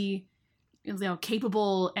really,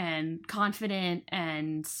 capable and confident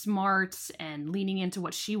and smart and leaning into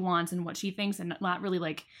what she wants and what she thinks, and not really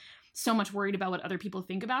like so much worried about what other people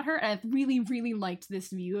think about her. And I really, really liked this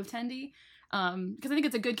view of Tendi, because I think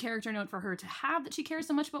it's a good character note for her to have, that she cares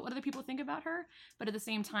so much about what other people think about her, but at the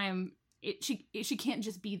same time, she can't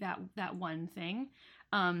just be that one thing.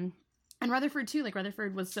 And Rutherford too, like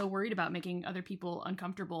Rutherford was so worried about making other people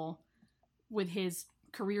uncomfortable with his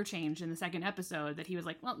career change in the second episode that he was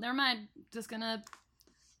like, well, never mind, just gonna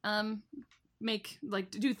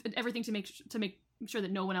do everything to make sure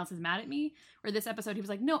that no one else is mad at me. Or this episode he was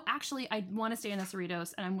like, no, actually I want to stay in the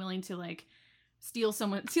Cerritos, and I'm willing to like steal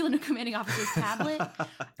a new commanding officer's tablet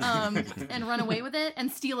and run away with it,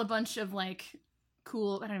 and steal a bunch of like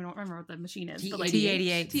cool, I don't even remember what the machine is, but like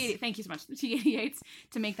T-88. Thank you so much. T-88s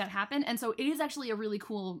to make that happen. And so it is actually a really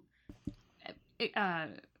cool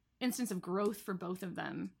instance of growth for both of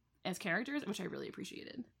them as characters, which I really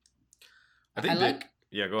appreciated.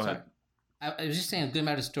 Yeah, go ahead. I was just saying, going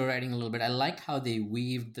back to story writing a little bit, I liked how they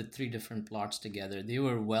weaved the 3 different plots together. They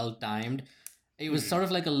were well timed. It was sort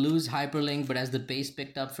of like a loose hyperlink, but as the pace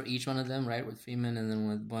picked up for each one of them, right, with Freeman and then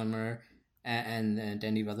with Boimler and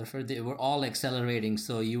Tendi Rutherford, they were all accelerating.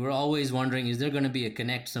 So you were always wondering, is there going to be a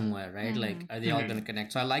connect somewhere, right? Like, are they all going to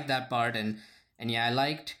connect? So I liked that part, and yeah, I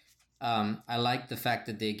liked the fact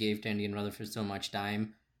that they gave Tendi and Rutherford so much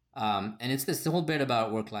time. And it's this whole bit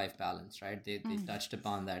about work-life balance, right? They touched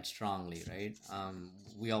upon that strongly, right?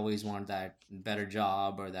 We always want that better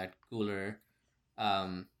job or that cooler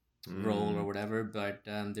role or whatever, but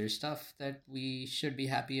there's stuff that we should be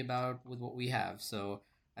happy about with what we have. So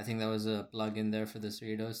I think that was a plug in there for the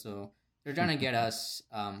Cerritos. So they're trying to get us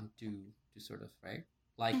to sort of, right,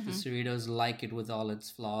 like the Cerritos, like it with all its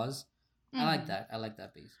flaws. I like that. I like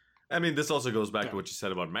that piece. I mean, this also goes back to what you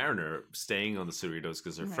said about Mariner staying on the Cerritos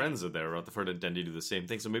because her friends are there. Rutherford and Tendi do the same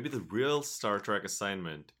thing. So maybe the real Star Trek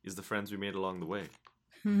assignment is the friends we made along the way.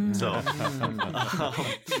 So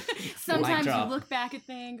sometimes you look back at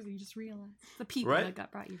things and you just realize the people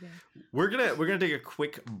that brought you there. We're gonna take a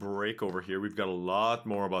quick break over here. We've got a lot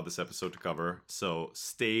more about this episode to cover, so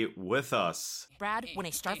stay with us. Brad, when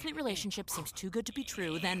a Starfleet relationship seems too good to be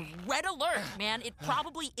true, then red alert, man, it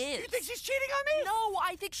probably is. You think she's cheating on me? No,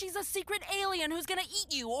 I think she's a secret alien who's gonna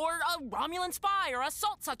eat you, or a Romulan spy, or a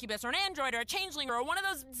salt succubus, or an android, or a changeling, or one of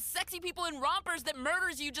those sexy people in rompers that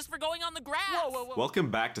murders you just for going on the grass. Whoa.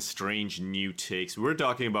 Welcome back to Strange New Takes. We're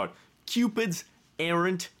talking about Cupid's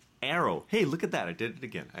errant arrow. Hey, look at that. I did it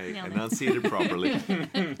again. I enunciated properly.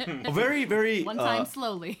 A very, very... One time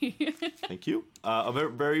slowly. Thank you. A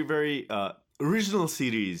very, very, very original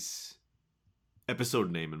series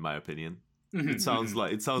episode name, in my opinion. It sounds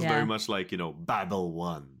very much like, Babel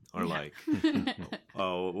 1 or like,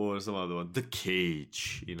 what was some other one? The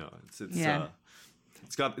Cage.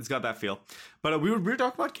 It's got that feel. But we were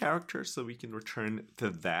talking about characters, so we can return to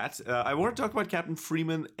that. I want to talk about Captain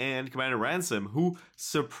Freeman and Commander Ransom, who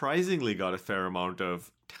surprisingly got a fair amount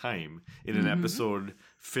of time in an episode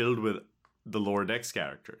filled with the Lower Decks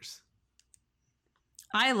characters.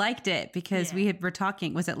 I liked it because were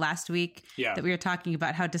talking, was it last week that we were talking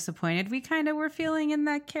about how disappointed we kind of were feeling in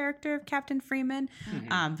that character of Captain Freeman.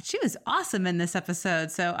 But she was awesome in this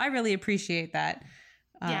episode, so I really appreciate that.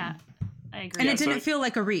 I agree. And it didn't feel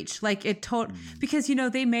like a reach. Like it because,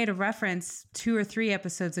 they made a reference 2 or 3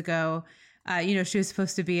 episodes ago. She was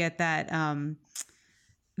supposed to be at that,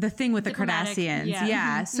 the thing with the Cardassians.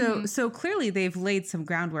 Yeah. So clearly they've laid some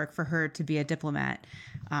groundwork for her to be a diplomat.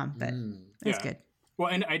 But it's good. Well,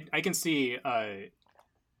 and I can see,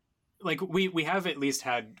 we have at least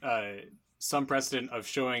had some precedent of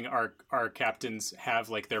showing our captains have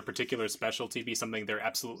like their particular specialty be something they're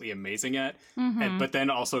absolutely amazing at, but then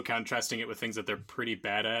also contrasting it with things that they're pretty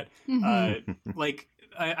bad at.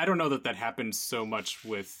 I don't know that happened so much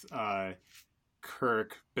with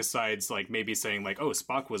Kirk, besides like maybe saying like, oh,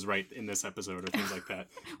 Spock was right in this episode or things like that.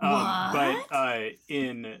 But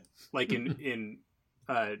in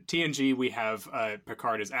TNG, we have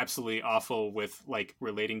Picard is absolutely awful with like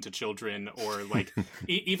relating to children or like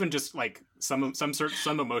even just like some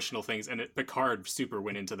emotional things, and Picard super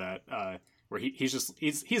went into that where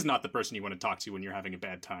he's not the person you want to talk to when you're having a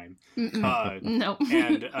bad time. No.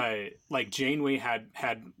 And like Janeway had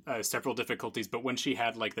several difficulties, but when she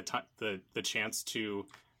had like the chance to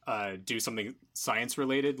do something science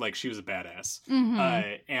related, like she was a badass.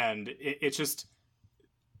 And it's just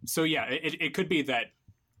so it could be that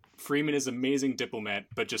Freeman is amazing diplomat,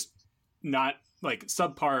 but just not like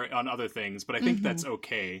subpar on other things, but I think that's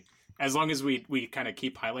okay as long as we kind of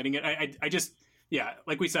keep highlighting it. I just, yeah,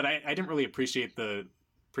 like we said, I didn't really appreciate the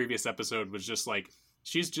previous episode was just like,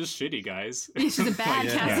 she's just shitty, guys. She's a bad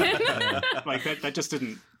captain. Like that just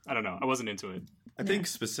didn't, I don't know. I wasn't into it. I think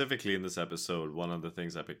specifically in this episode, one of the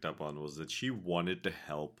things I picked up on was that she wanted to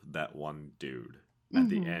help that one dude at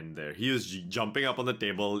the end there. He was jumping up on the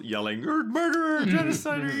table, yelling, "You're a murderer,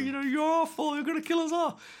 genocider, you're awful, you're going to kill us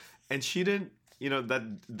all." And she didn't,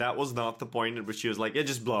 that was not the point at which she was like, yeah,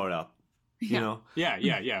 just blow it up. Yeah.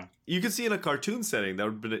 You could see in a cartoon setting that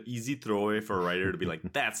would have been an easy throwaway for a writer to be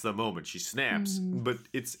like, that's the moment she snaps. But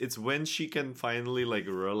it's when she can finally like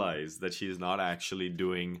realize that she's not actually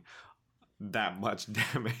doing that much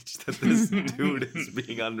damage that this dude is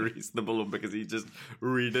being unreasonable because he just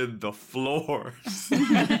redid the floors.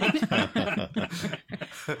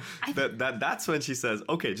 That's when she says,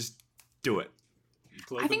 okay, just do it.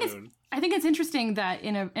 I think it's interesting that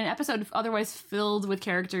in an episode otherwise filled with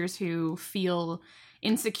characters who feel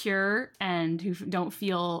insecure and who don't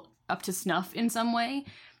feel up to snuff in some way,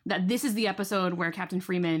 that this is the episode where Captain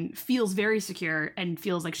Freeman feels very secure and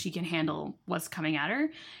feels like she can handle what's coming at her.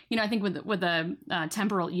 I think with the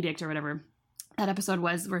temporal edict or whatever that episode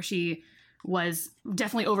was, where she was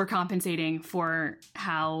definitely overcompensating for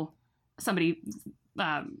how somebody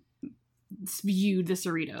viewed the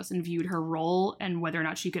Cerritos and viewed her role and whether or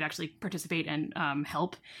not she could actually participate and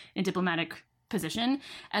help in diplomatic position.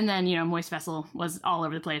 And then, Moist Vessel was all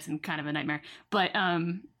over the place and kind of a nightmare. But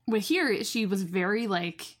with here, she was very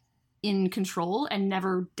like in control and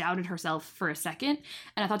never doubted herself for a second.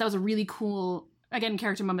 And I thought that was a really cool, again,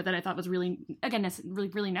 character moment that I thought was really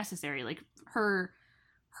necessary. Like her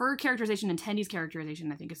characterization and Tendy's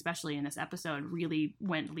characterization, I think, especially in this episode, really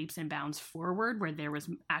went leaps and bounds forward, where there was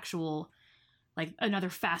actual like another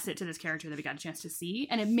facet to this character that we got a chance to see.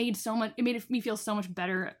 And it made me feel so much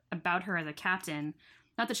better about her as a captain.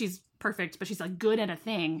 Not that she's perfect, but she's like good at a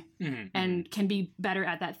thing and can be better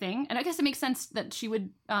at that thing. And I guess it makes sense that she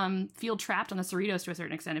would feel trapped on the Cerritos to a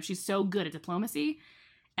certain extent if she's so good at diplomacy.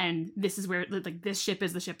 And this is where like this ship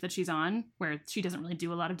is the ship that she's on, where she doesn't really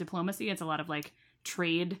do a lot of diplomacy. It's a lot of like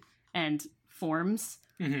trade and forms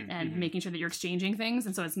and making sure that you're exchanging things.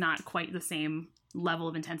 And so it's not quite the same level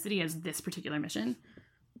of intensity as this particular mission.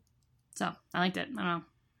 So I liked it. I don't know.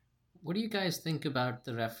 What do you guys think about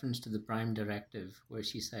the reference to the Prime Directive, where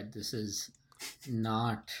she said this is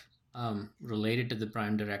not related to the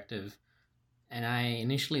Prime Directive? And I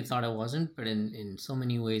initially thought it wasn't, but in so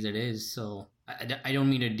many ways it is. So I don't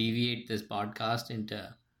mean to deviate this podcast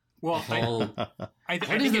into what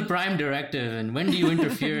is the Prime Directive and when do you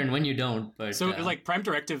interfere and when you don't? But so like Prime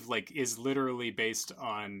Directive like is literally based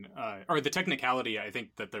on or the technicality I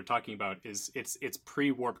think that they're talking about is it's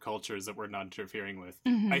pre-warp cultures that we're not interfering with.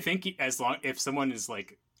 I think if someone is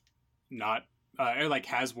like not or like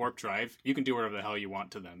has warp drive, you can do whatever the hell you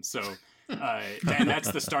want to them. So and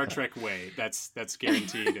that's the Star Trek way. That's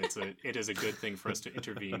guaranteed. It is a good thing for us to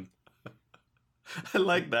intervene. I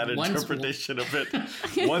like that interpretation of it.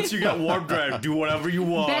 Once you get warp drive, do whatever you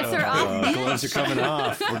want. Bets are off. Gloves are coming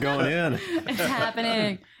off. We're going in. It's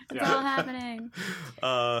happening. It's all happening.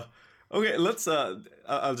 Okay, let's.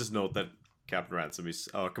 I'll just note that Captain Ransom,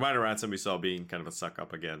 Commander Ransom, we saw being kind of a suck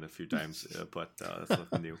up again a few times, but that's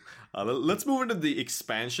nothing new. Let's move into the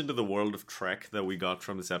expansion to the world of Trek that we got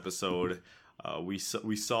from this episode. We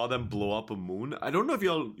saw them blow up a moon. I don't know if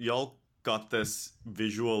y'all got this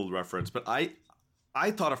visual reference, but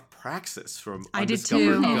I thought of Praxis from I did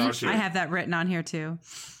Undiscovered too. Country. I have that written on here too.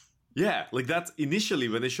 Yeah, like that's initially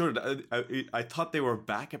when they showed it, I thought they were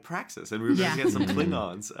back at Praxis and we were going to get some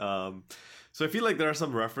Klingons. So I feel like there are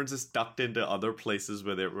some references tucked into other places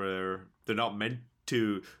where they're not meant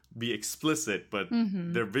to be explicit, but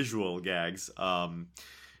they're visual gags.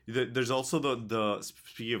 There's also the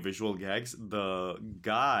speaking of visual gags, the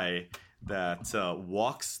guy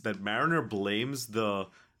that Mariner blames the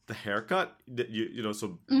haircut.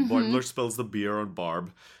 So Butler spills the beer on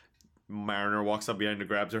Barb. Mariner walks up behind her,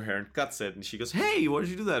 grabs her hair and cuts it, and she goes, "Hey, why did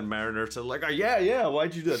you do that?" And Mariner says, like, yeah,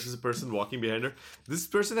 why'd you do that? There's a person walking behind her. This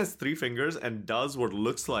person has 3 fingers and does what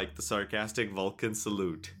looks like the sarcastic Vulcan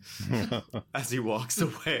salute as he walks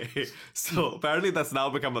away. So apparently that's now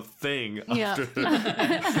become a thing. After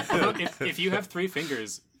if you have 3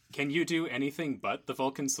 fingers, can you do anything but the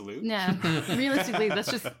Vulcan salute? Yeah, realistically,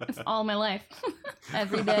 it's all my life,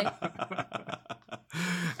 every day.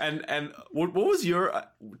 And what was your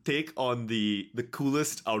take on the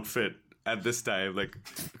coolest outfit at this time? Like,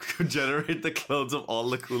 generate the clothes of all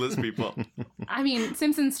the coolest people. I mean,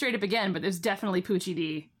 Simpsons straight up again, but there's definitely Poochie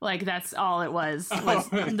D. Like, that's all it was the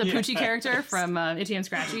Poochie character from Itchy and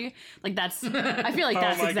Scratchy. Like, that's, I feel like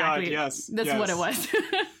that's exactly, that's what it was.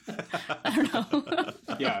 I don't know.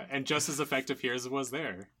 Yeah, and just as effective here as it was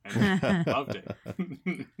there. And loved it.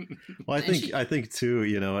 Well, I think too,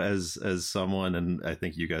 you know, as someone, and I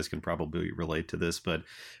think you guys can probably relate to this, but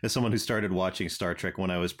as someone who started watching Star Trek when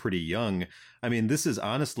I was pretty young, I mean, this is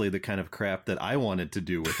honestly the kind of crap that I wanted to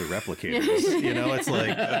do with the replicators. You know, it's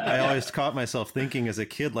like, I always caught myself thinking as a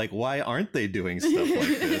kid, like, why aren't they doing stuff like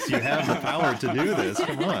this? You have the power to do this.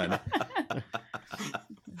 Come on.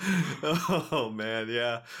 Oh man,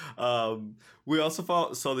 yeah. We also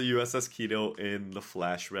saw the USS Kido in the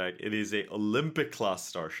flashback. It is a Olympic class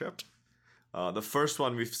starship. The first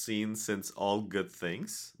one we've seen since All Good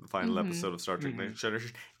Things, the final episode of Star Trek Next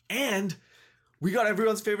Generation, and we got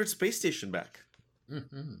everyone's favorite space station back.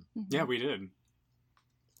 Yeah, we did.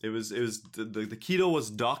 It was the Kido was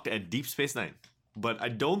docked at Deep Space Nine, but I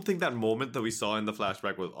don't think that moment that we saw in the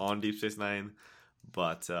flashback was on Deep Space Nine.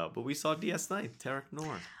 But we saw DS9, Tarek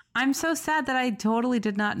Nor. I'm so sad that I totally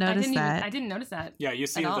did not notice that. I didn't notice that. Yeah, you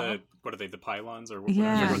see what are they, the pylons or whatever?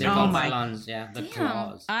 Yeah, they're called pylons, the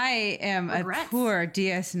claws. I am Regrets. a poor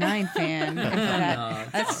DS9 fan.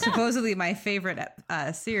 That's supposedly my favorite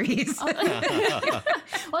series.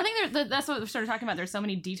 Well, I think that's what we started talking about. There's so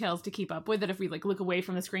many details to keep up with that if we like look away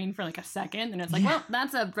from the screen for like a second, and it's like, well,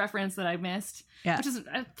 that's a reference that I missed. Yeah. Which is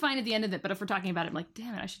fine at the end of it, but if we're talking about it, I'm like,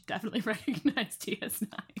 damn it, I should definitely recognize DS9.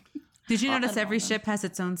 Did you notice every ship has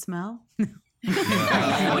its own smell? What do you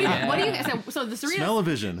so the Cerritos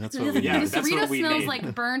Smell-o-vision. That's what we the Cerritos smells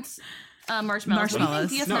like burnt marshmallows.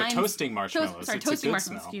 Marshmallows. No, toasting marshmallows. Toasting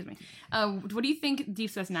marshmallows. Excuse me. What do you think Deep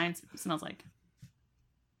Space Nine smells like?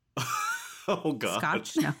 Oh god.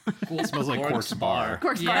 Scotch? No. It smells like Quark's bar.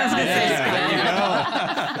 Quark's bar. Yeah.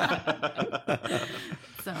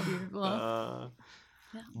 So beautiful.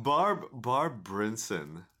 Barb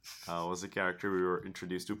Brinson was a character we were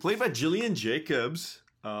introduced to, played by Gillian Jacobs,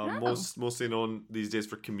 mostly known these days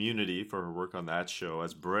for Community, for her work on that show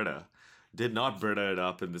as Britta. Did not Britta it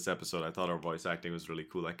up in this episode. I thought her voice acting was really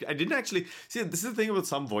cool. Like, I didn't actually see. This is the thing about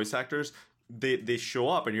some voice actors. They show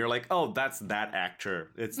up and you're like, oh, that's that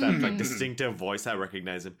actor. It's that like distinctive voice. I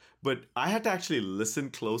recognize him. But I had to actually listen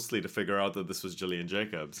closely to figure out that this was Gillian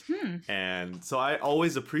Jacobs. And so I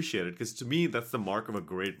always appreciate it, because to me, that's the mark of a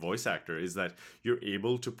great voice actor, is that you're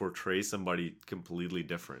able to portray somebody completely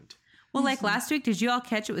different. Well, like last week, did you all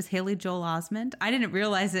catch it was Haley Joel Osment? I didn't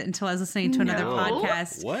realize it until I was listening to another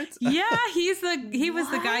podcast. What? Yeah, he was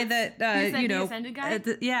the guy that He's the ascended guy?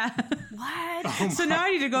 yeah. What? So now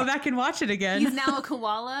I need to go back and watch it again. He's now a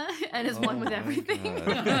koala and is one with everything.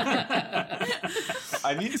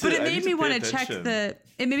 I need to. But it made me want to check attention.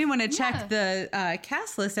 the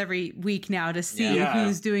cast list every week now to see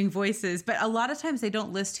who's doing voices. But a lot of times they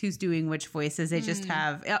don't list who's doing which voices. They just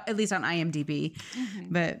have, at least on IMDb.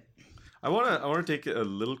 But I want to take a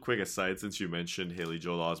little quick aside since you mentioned Haley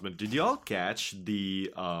Joel Osment. Did y'all catch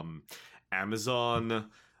the Amazon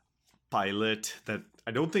pilot that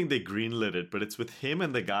I don't think they greenlit it, but it's with him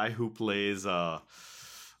and the guy who plays the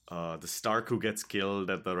Stark who gets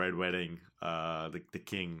killed at the Red Wedding, the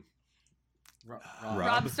king.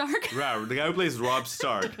 Rob Stark? The guy who plays Rob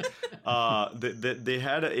Stark. They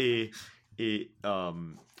had a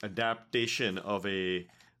adaptation of a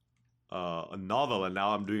novel, and now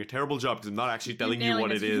I'm doing a terrible job because I'm not actually telling you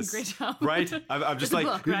what it is. Great job. Right? I'm just like,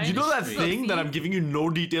 book, right? you know that thing that I'm giving you no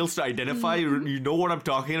details to identify? You know what I'm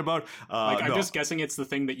talking about? I'm just guessing it's the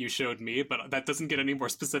thing that you showed me, but that doesn't get any more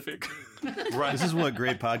specific. Right. This is what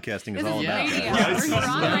great podcasting is all about.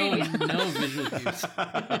 No visual cues.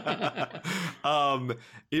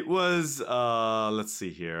 It was, let's see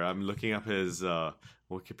here. I'm looking up his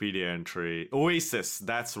Wikipedia entry. Oasis,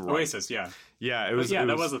 that's right. Oasis, yeah. Yeah, it was. Yeah,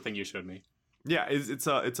 that was the thing you showed me. Yeah, it's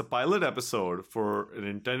a pilot episode for an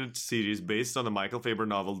intended series based on the Michael Faber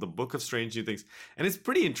novel, The Book of Strange New Things, and it's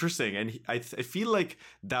pretty interesting. And I feel like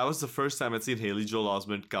that was the first time I'd seen Haley Joel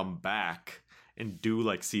Osment come back and do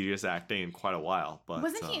like serious acting in quite a while. But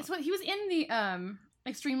wasn't he? So he was in the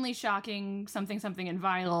extremely shocking something and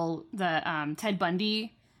vital, the Ted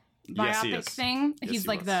Bundy biopic thing. Yes, he's he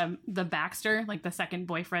like was. the Baxter, like the second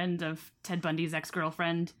boyfriend of Ted Bundy's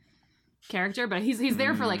ex-girlfriend character, but he's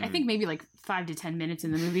there for like I think maybe like 5 to 10 minutes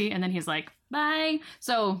in the movie, and then he's like bye.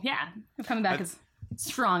 So yeah, I'm coming back as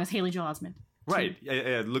strong as Haley Joel Osment. Right.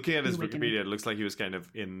 Looking at his Wikipedia, it looks like he was kind of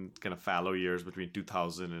in fallow years between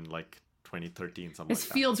 2000 and like 2013, something His like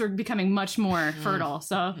that. fields were becoming much more fertile,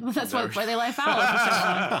 so that's why they lie fallow for so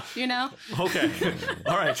long, you know? Okay.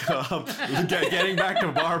 All right. Getting back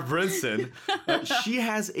to Barb Brinson, she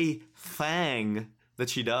has a thing that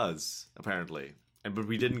she does, apparently. But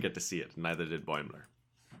we didn't get to see it. Neither did Boimler.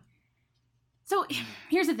 So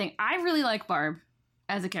here's the thing. I really like Barb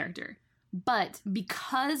as a character. But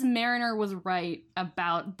because Mariner was right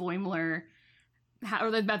about Boimler, or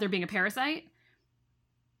about there being a parasite,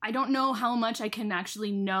 I don't know how much I can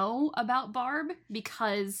actually know about Barb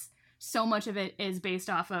because so much of it is based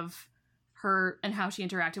off of her and how she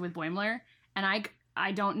interacted with Boimler. And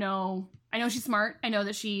I don't know. I know she's smart. I know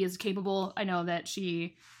that she is capable. I know that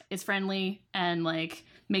she is friendly and like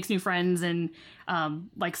makes new friends and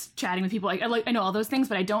likes chatting with people. I know all those things,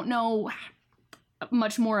 but I don't know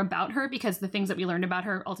much more about her because the things that we learned about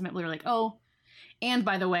her ultimately were like, oh, and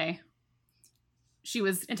by the way, she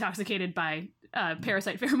was intoxicated by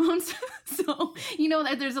parasite pheromones. So, you know,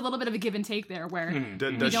 there's a little bit of a give and take there where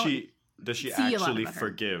Does she actually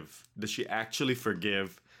forgive? Does she actually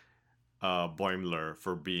forgive Boimler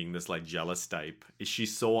for being this like jealous type? Is she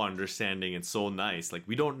so understanding and so nice? Like,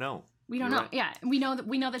 we don't know. We don't know. Right. Yeah, we know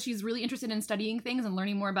that she's really interested in studying things and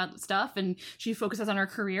learning more about stuff, and she focuses on her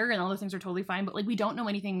career, and all those things are totally fine. But like, we don't know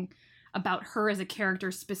anything about her as a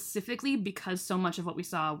character specifically because so much of what we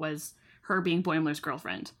saw was her being Boimler's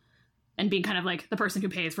girlfriend and being kind of like the person who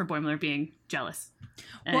pays for Boimler being jealous.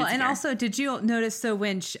 And also, did you notice, so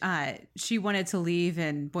when she wanted to leave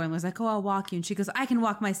and Boimler's like, oh, I'll walk you. And she goes, I can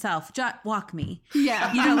walk myself. Walk me.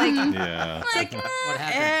 Yeah. You know, like, Yeah. like What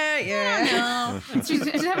happened? yeah.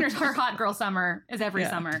 She's having her hot girl summer is every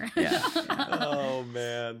summer. Yeah. Oh,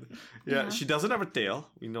 man. Yeah, she doesn't have a tail.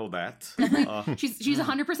 We know that. She's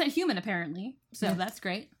 100% human, apparently. So that's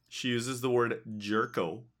great. She uses the word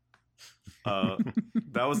jerko.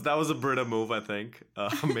 That was a Brita move, I think,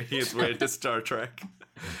 making its way into Star Trek.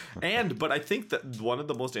 But I think that one of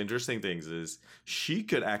the most interesting things is she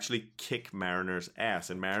could actually kick Mariner's ass,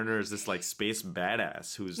 and Mariner is this like space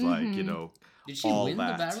badass who's like, you know, Did she all win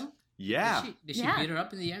that. the battle? Yeah. Did she beat her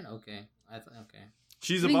up in the end? Okay. Okay.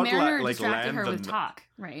 She's I think about Mariner to like distracted land her the with talk,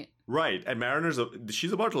 right? Right, and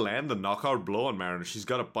she's about to land the knockout blow on Mariner. She's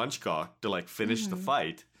got a punch cock to like finish the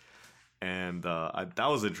fight. And that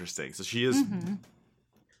was interesting. So she is,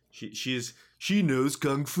 she knows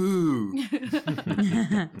kung fu.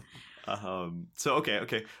 So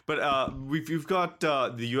okay, but we've got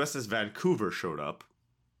the USS Vancouver showed up.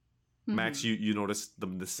 Max, you noticed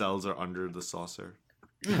the cells are under the saucer.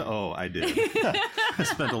 Oh, I did. I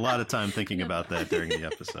spent a lot of time thinking about that during the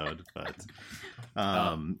episode. But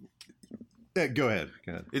yeah, go ahead.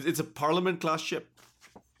 It's a Parliament class ship.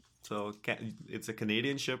 So it's a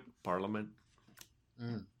Canadian ship, Parliament.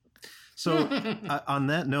 So on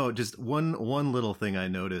that note, just one little thing I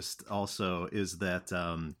noticed also is that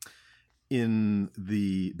in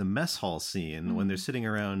the mess hall scene, when they're sitting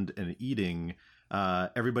around and eating,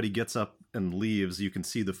 everybody gets up and leaves. You can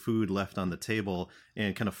see the food left on the table,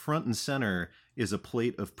 and kind of front and center is a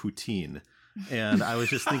plate of poutine. And I was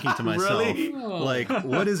just thinking to myself, Really? like,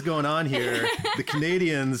 what is going on here? The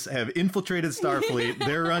Canadians have infiltrated Starfleet.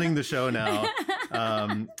 They're running the show now.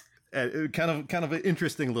 Kind of an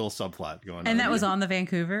interesting little subplot going on. And that was on the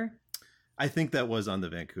Vancouver? I think that was on the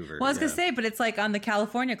Vancouver. Well, I was going to say, but it's like on the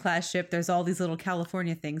California class ship, there's all these little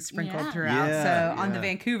California things sprinkled throughout. Yeah, so on the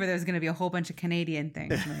Vancouver, there's going to be a whole bunch of Canadian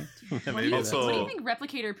things. What do you think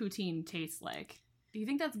replicator poutine tastes like? Do you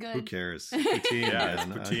think that's good? Who cares? Poutine. Yeah, it's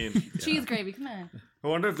poutine. Cheese gravy, come on. I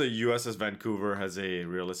wonder if the USS Vancouver has a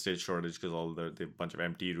real estate shortage because all the bunch of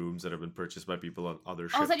empty rooms that have been purchased by people on other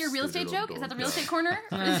ships. Oh, is that your real estate joke? Is that the real estate corner?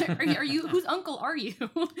 Are you? Whose uncle are you?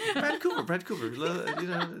 Vancouver. You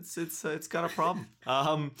know, it's got a problem.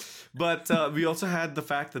 But we also had the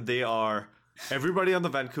fact that everybody on the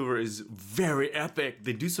Vancouver is very epic.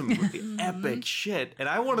 They do some really epic shit, and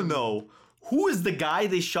I want to know who is the guy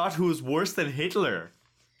they shot who is worse than Hitler.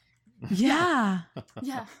 Yeah.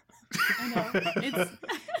 Yeah. I know.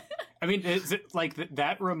 I mean,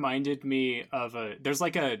 that reminded me of there's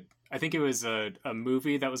like I think it was a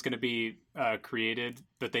movie that was going to be created,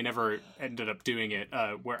 but they never ended up doing it,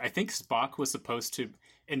 where I think Spock was supposed to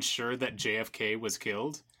ensure that JFK was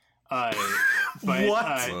killed. But, What?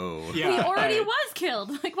 Whoa. Yeah, He already was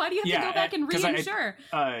killed. Like, why do you have to go back and 'cause reinsure?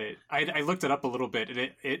 I looked it up a little bit,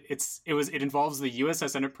 and it involves the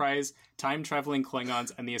USS Enterprise, time traveling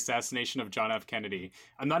Klingons, and the assassination of John F. Kennedy.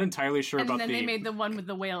 I'm not entirely sure And about then the. they made the one with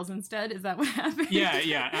the whales instead. Is that what happened?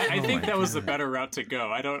 Yeah. I Oh think my that was the God. better route to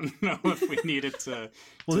go. I don't know if we needed to.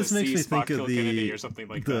 Well, to this makes see me Spock think kill of Kennedy or something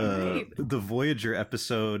like that. the Voyager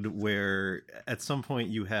episode where at some point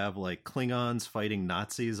you have like Klingons fighting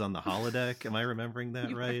Nazis on the holodeck. Am I remembering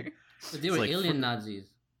that right? But they It's were like alien Nazis,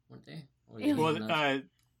 weren't they? Or Alien. Well, Nazis?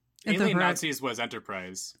 At the Alien Hor- Nazis was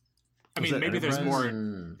Enterprise. I Was mean, that maybe there's more.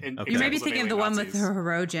 Enterprise? In, Okay. You may be examples thinking of the alien one with the Nazis.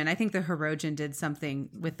 Hirogen. I think the Hirogen did something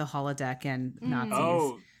with the holodeck and Nazis.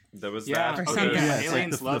 Oh, There was Yeah, that. or okay, something. yeah, Yeah, it's like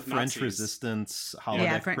aliens the love French Nazis. resistance holodeck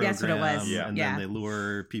Yeah, program. that's what it was. Yeah. And Yeah. then they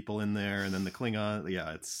lure people in there, and then the Klingon.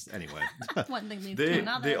 Yeah, it's anyway. One thing leads to They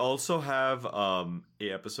another. also have a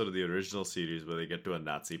episode of the original series where they get to a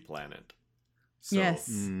Nazi planet. So, Yes.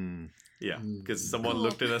 Mm. Yeah, because someone Cool.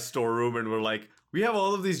 looked in a storeroom and were like, "We have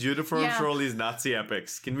all of these uniforms Yeah. for all these Nazi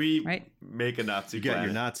epics. Can we Right. make a Nazi You got planet?"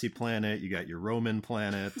 your Nazi planet. You got your Roman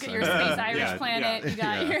planet. You got your space Irish Yeah, planet.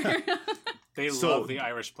 yeah. You got your. they So- love the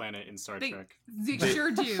Irish planet in Star They, Trek. they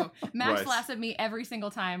sure do. Max Right. laughs at me every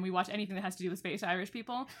single time we watch anything that has to do with space Irish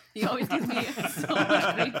people. He always gives me so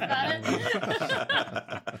much grief about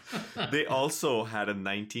it. They also had a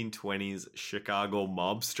 1920s Chicago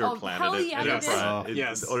mobster Oh, planet hell in yeah, they did. Enterprise, in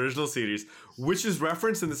Yes. the original series, which is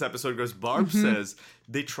referenced in this episode because Barb says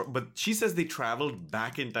but she says they traveled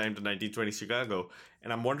back in time to 1920 Chicago,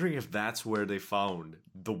 and I'm wondering if that's where they found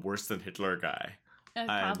the worse than Hitler guy.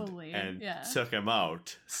 Probably. and yeah. took him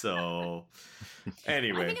out. So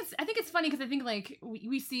anyway, I think it's funny because I think like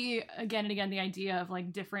we see again and again the idea of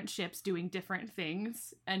like different ships doing different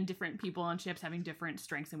things and different people on ships having different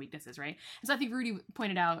strengths and weaknesses, right? And so I think Rudy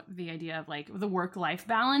pointed out the idea of like the work-life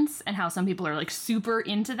balance and how some people are like super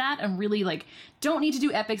into that and really like don't need to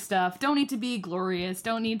do epic stuff, don't need to be glorious,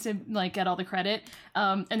 don't need to like get all the credit,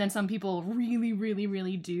 and then some people really, really,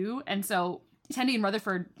 really do. And so Tendi and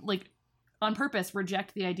Rutherford like on purpose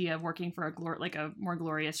reject the idea of working for a more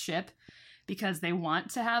glorious ship because they want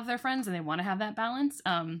to have their friends and they want to have that balance.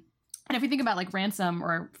 And if we think about like Ransom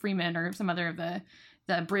or Freeman or some other of the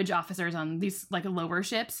bridge officers on these like lower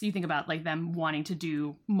ships, you think about like them wanting to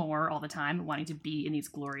do more all the time, wanting to be in these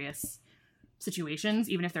glorious situations,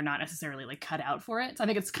 even if they're not necessarily like cut out for it. So I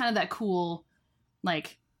think it's kind of that cool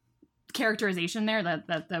like characterization there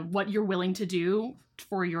that what you're willing to do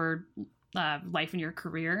for your life and your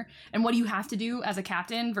career, and what do you have to do as a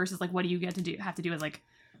captain versus like what do you have to do as like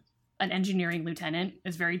an engineering lieutenant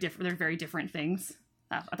is very different. They're very different things.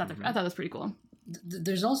 I thought that was pretty cool.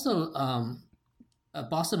 There's also a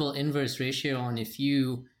possible inverse ratio on if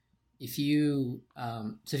you go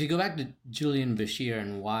back to Julian Bashir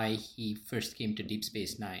and why he first came to Deep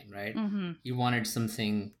Space Nine, right? Mm-hmm. He wanted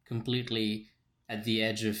something completely at the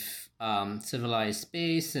edge of civilized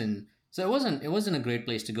space, and so it wasn't a great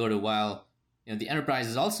place to go to. While the Enterprise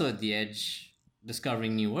is also at the edge,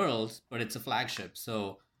 discovering new worlds, but it's a flagship.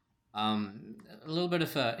 So a little bit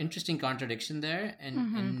of an interesting contradiction there,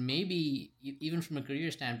 and maybe even from a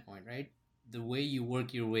career standpoint, right? The way you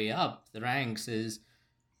work your way up the ranks is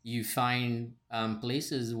you find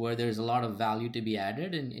places where there's a lot of value to be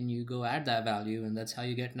added, and you go add that value, and that's how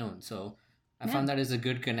you get known. So I found that is a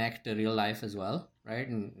good connect to real life as well, right?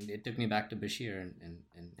 And it took me back to Bashir and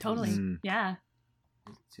Totally. Yeah.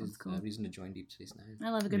 It's his cool. reason to join Deep Space Nine. I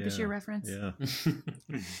love a good Bashir reference. Yeah.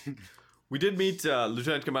 we did meet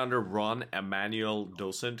Lieutenant Commander Ron Emanuel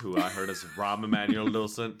Docent, who I heard as Ram Emanuel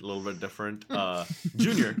Docent, a little bit different.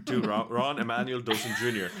 Junior, too, Ron Emanuel Docent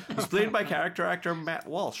Jr., who's played by character actor Matt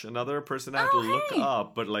Walsh, another person I had to look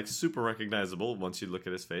up, but like super recognizable once you look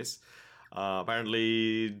at his face.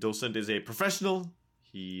 Apparently, Docent is a professional.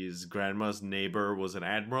 His grandma's neighbor was an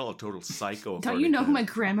admiral, a total psycho. Don't you know who my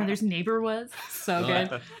grandmother's neighbor was? So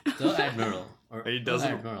good. The Admiral. Or He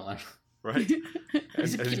doesn't- the Admiral. right? And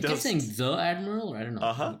He he kept does. saying the Admiral? I don't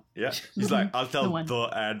know. Yeah. He's like, I'll tell one. the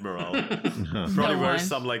admiral. Probably The wears one.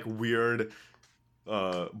 some like weird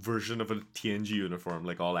version of a TNG uniform,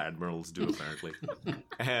 like all admirals do apparently.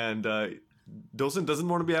 And Docent doesn't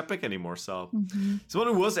want to be epic anymore, so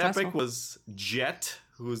someone who was epic was Jet,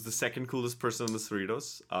 who was the second coolest person in the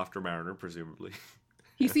Cerritos after Mariner, presumably.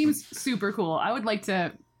 He seems super cool. I would like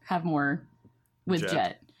to have more with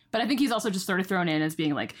Jet. But I think he's also just sort of thrown in as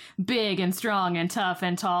being like big and strong and tough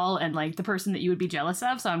and tall and like the person that you would be jealous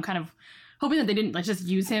of. So I'm kind of hoping that they didn't like just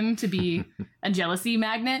use him to be a jealousy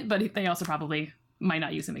magnet, but they also probably might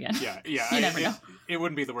not use him again. Yeah. You never know. It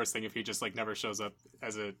wouldn't be the worst thing if he just like never shows up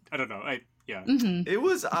as a. I don't know. It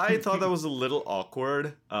was. I thought that was a little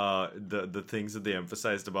awkward. The things that they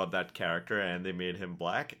emphasized about that character, and they made him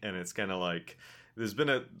black, and it's kind of like there's been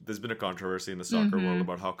a controversy in the soccer world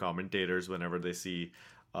about how commentators, whenever they see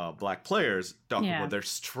black players, talk about their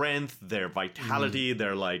strength, their vitality,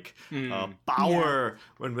 their like power.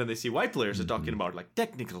 When they see white players, they're talking about like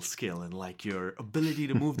technical skill and like your ability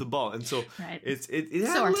to move the ball. And so it had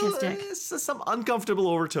so artistic. some uncomfortable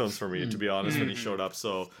overtones for me, to be honest, when he showed up.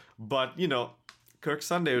 So, but Kirk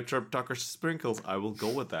Sunday with Tucker Sprinkles, I will go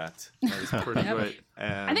with that. That is pretty great.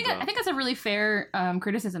 And, I think that's a really fair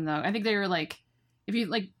criticism, though. I think they're like, if you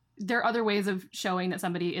like, there are other ways of showing that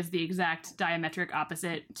somebody is the exact diametric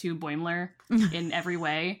opposite to Boimler in every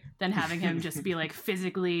way than having him just be like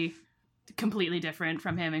physically completely different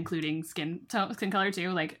from him, including skin color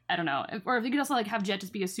too. Like, I don't know. Or if you could also like have Jet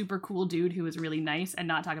just be a super cool dude who is really nice and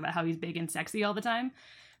not talk about how he's big and sexy all the time,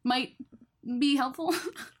 might be helpful.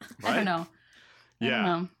 I don't know. I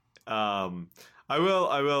don't know. I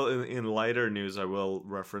will. In lighter news, I will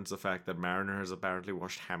reference the fact that Mariner has apparently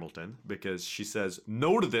watched Hamilton because she says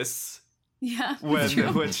no to this. Yeah,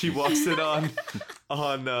 when she walks in on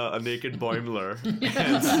a naked Boimler,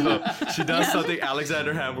 and so she does something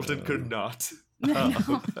Alexander Hamilton could not. Is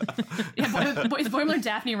Boimler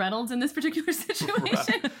Daphne Reynolds in this particular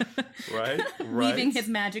situation? Right. Weaving his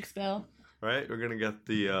magic spell. Right, we're gonna get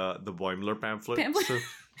the Boimler pamphlet. So.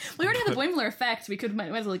 We already have the Boimler effect. We might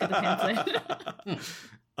as well get the pamphlet.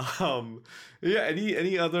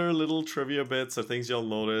 Any other little trivia bits or things y'all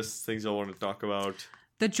noticed, things y'all want to talk about?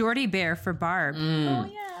 The Geordie bear for Barb. Oh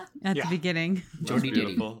yeah. At the beginning. Geordie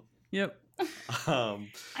beautiful. Yep.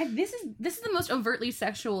 This is the most overtly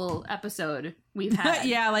sexual episode we've had.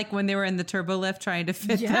 Yeah, like when they were in the turbo lift trying to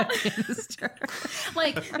fit that canister.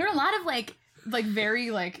 Like there are a lot of like very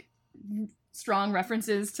like strong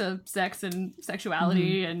references to sex and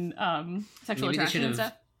sexuality and sexual attraction and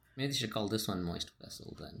stuff. Maybe they should call this one Moist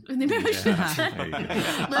Vessel then.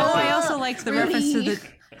 I also liked the reference to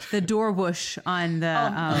the door whoosh on the.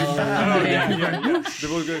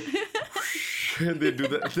 They do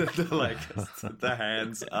the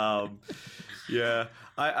hands.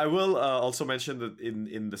 I will also mention that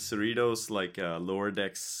in the Cerritos lower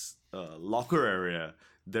decks locker area,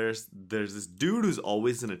 there's this dude who's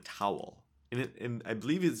always in a towel. And I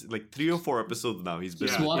believe it's like 3 or 4 episodes now. He's been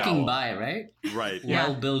just walking by, right? Right.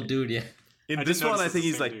 Well-built dude, yeah. In this one, I think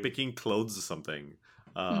he's like picking clothes or something.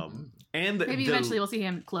 And maybe eventually we'll see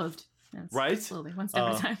him clothed. Right? Slowly, one step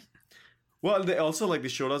at a time. Well, they also they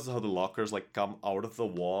showed us how the lockers come out of the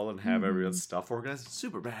wall and have everyone's stuff organized.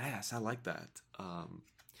 Super badass. I like that.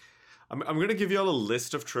 I'm going to give you all a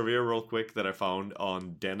list of trivia real quick that I found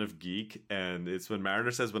on Den of Geek. And it's when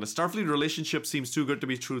Mariner says, when a Starfleet relationship seems too good to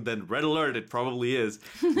be true, then red alert, it probably is,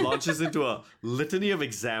 launches into a litany of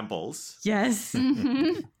examples. Yes.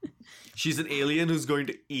 She's an alien who's going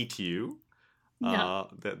to eat you. Yeah.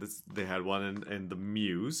 They had one in the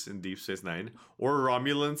Muse in Deep Space Nine. Or a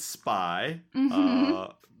Romulan spy,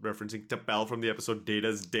 referencing T'Pel from the episode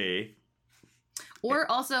Data's Day.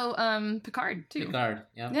 Or also Picard, too. Picard,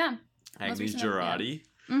 yeah. Yeah. Agnes Girardi.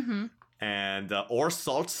 Mm-hmm. And or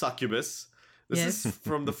Salt Succubus. This is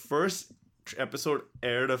from the first episode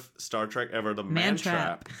aired of Star Trek ever, the Man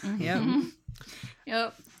Trap.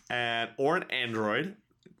 Yep. Or an android.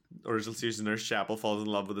 Original series nurse Chapel falls in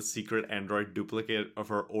love with a secret android duplicate of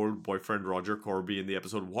her old boyfriend Roger Corby in the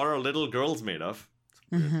episode What Are Little Girls Made Of?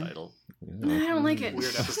 Weird title. I don't like it.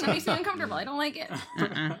 Weird episode. It makes me uncomfortable. I don't like it.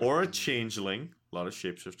 Or a changeling. A lot of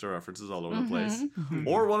shapeshifter references all over the place.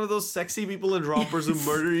 Or one of those sexy people in rompers who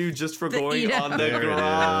murder you just for going on the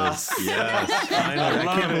grass. Yes, finally.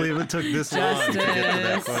 I can't believe it took this long to get to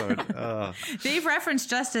that quote. They've referenced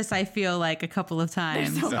Justice, I feel like, a couple of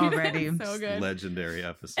times already. So good. Legendary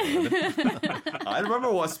episode. I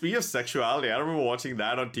remember, speaking of sexuality, I remember watching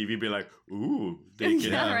that on TV being like, ooh, they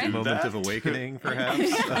can right? do Moment that. of awakening, perhaps.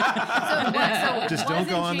 Just don't wasn't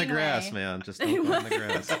go on the Janeway. grass, man. Just don't go on the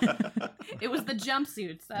grass. It was the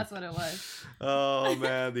jumpsuits. That's what it was. Oh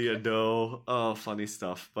man, the Ado. Oh, funny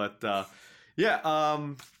stuff. But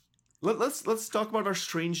let's talk about our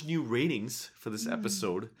strange new ratings for this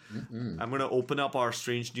episode. I'm going to open up our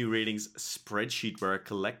strange new ratings spreadsheet where I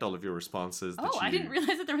collect all of your responses. Oh, I didn't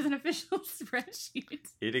realize that there was an official spreadsheet.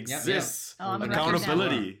 It exists. Oh, I'm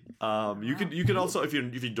accountability. You can also, if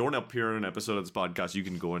you don't appear in an episode of this podcast, you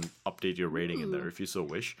can go and update your rating in there if you so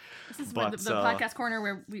wish. This is the podcast corner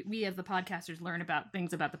where we as the podcasters learn about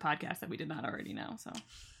things about the podcast that we did not already know. So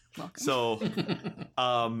welcome. So,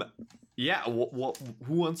 Yeah, who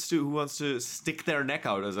wants to stick their neck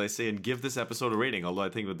out, as I say, and give this episode a rating? Although I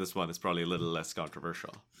think with this one, it's probably a little less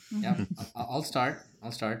controversial. Yeah, I'll start.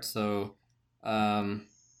 So, going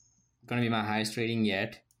to be my highest rating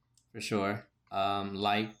yet, for sure.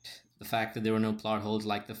 Liked the fact that there were no plot holes.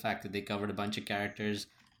 Liked the fact that they covered a bunch of characters.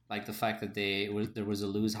 Liked the fact that there was a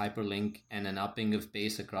loose hyperlink and an upping of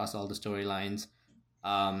pace across all the storylines.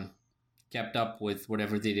 Kept up with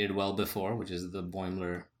whatever they did well before, which is the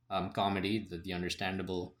Boimler comedy, the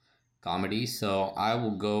understandable comedy. So I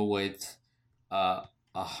will go with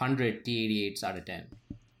 100 T-88s out of 10.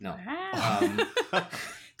 No. Wow.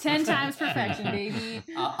 10 times perfection, baby.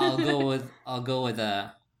 I'll go with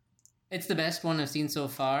it's the best one I've seen so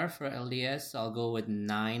far for LDS. I'll go with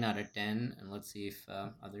 9 out of 10, and let's see if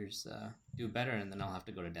others do better, and then I'll have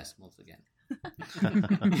to go to decimals again.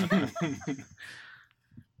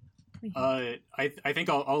 I think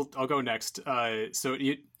I'll go next. So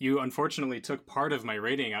you unfortunately took part of my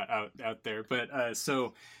rating out there, but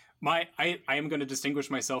so I am going to distinguish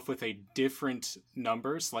myself with a different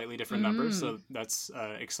number, slightly different number. So that's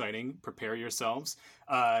exciting. Prepare yourselves.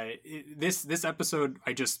 This episode,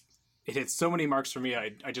 it hit so many marks for me.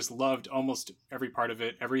 I just loved almost every part of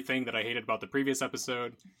it. Everything that I hated about the previous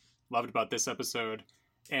episode, loved about this episode,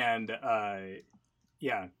 and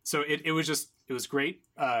yeah. So it was great.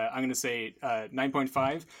 I'm going to say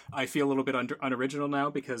 9.5. I feel a little bit unoriginal now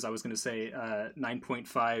because I was going to say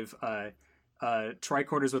 9.5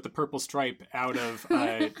 tricorders with the purple stripe out of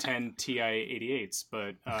 10 TI-88s,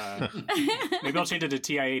 but maybe I'll change it to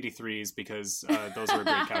TI-83s because those are a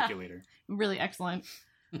great calculator. Really excellent.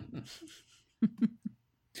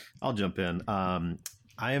 I'll jump in.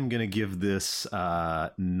 I am going to give this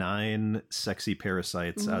 9 sexy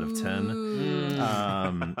parasites out of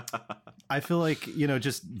 10. I feel like,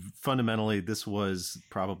 just fundamentally, this was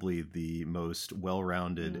probably the most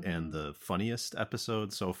well-rounded and the funniest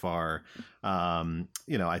episode so far.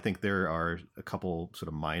 I think there are a couple sort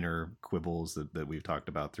of minor quibbles that we've talked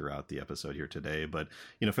about throughout the episode here today. But,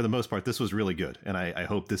 for the most part, this was really good. And I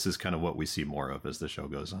hope this is kind of what we see more of as the show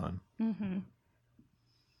goes on. Mm-hmm.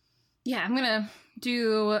 Yeah, I'm gonna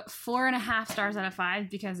do 4.5 stars out of 5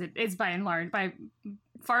 because it's by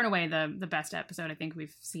far and away the best episode I think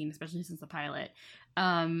we've seen, especially since the pilot.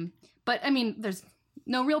 But I mean, there's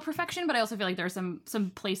no real perfection, but I also feel like there are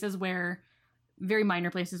some places very minor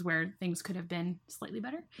places where things could have been slightly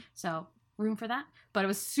better. So room for that. But it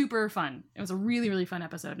was super fun. It was a really, really fun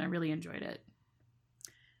episode, and I really enjoyed it.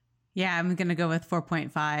 Yeah, I'm going to go with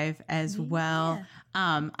 4.5 as well.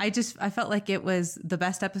 I felt like it was the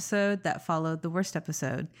best episode that followed the worst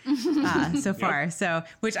episode so far. So,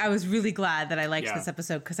 which I was really glad that I liked this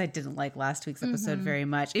episode because I didn't like last week's episode very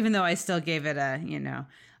much, even though I still gave it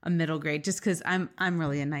a middle grade just because I'm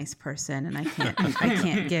really a nice person and I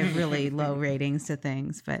can't give really low ratings to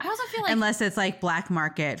things. But I also feel like unless it's like Black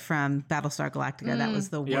Market from Battlestar Galactica, that was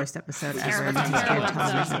the worst episode ever.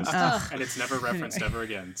 And it's never referenced ever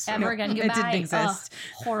again. So. Ever again. Goodbye. It didn't exist.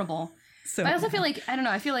 Horrible. So but I also feel like, I don't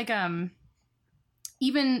know, I feel like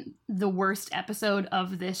even the worst episode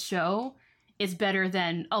of this show is better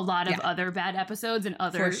than a lot of other bad episodes in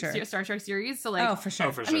other Star Trek series. So like, for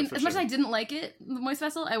sure. I mean, as much as I didn't like it, The Moist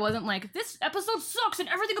Vessel, I wasn't like, this episode sucks and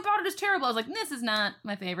everything about it is terrible. I was like, this is not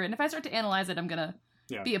my favorite. And if I start to analyze it, I'm going to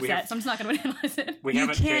be upset. So I'm just not going to analyze it. We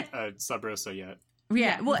haven't hit Sub Rosa yet.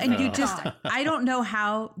 Yeah, well, and I don't know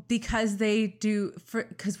how, because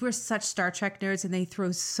because we're such Star Trek nerds and they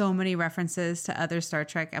throw so many references to other Star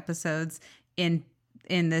Trek episodes in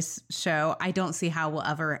this show. I don't see how we'll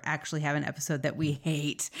ever actually have an episode that we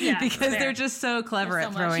hate because they're just so clever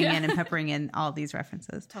at throwing in and peppering in all these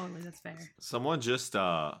references. Totally, that's fair. Someone just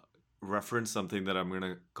referenced something that I'm going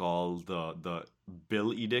to call the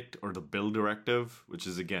Bill Edict or the Bill Directive, which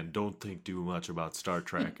is, again, don't think too much about Star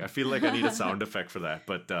Trek. I feel like I need a sound effect for that,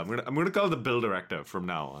 but I'm gonna call it the Bill Directive from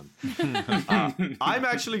now on. I'm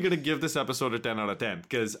actually going to give this episode a 10 out of 10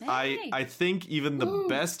 because I think even the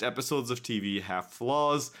best episodes of TV have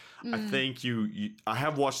flaws. I think I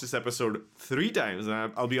have watched this episode 3 times,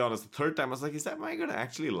 and I'll be honest, the third time I was like, am I going to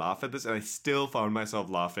actually laugh at this? And I still found myself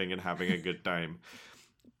laughing and having a good time.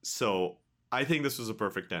 So I think this was a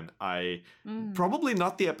perfect 10. Probably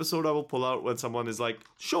not the episode I will pull out when someone is like,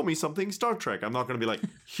 show me something Star Trek. I'm not going to be like,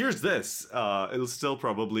 here's this. It'll still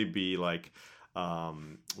probably be like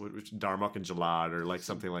Darmok and Jalad or like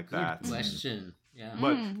something like that. Good question. Yeah.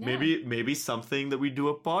 But maybe something that we do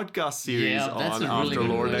a podcast series on after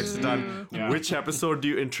Lore Next done. Which episode do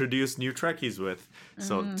you introduce new Trekkies with?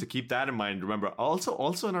 So to keep that in mind, remember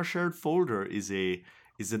also in our shared folder is a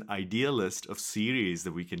is an idea list of series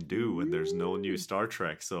that we can do when there's no new Star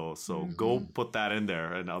Trek. So go put that in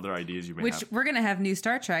there and other ideas you may have. Which we're going to have new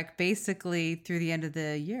Star Trek basically through the end of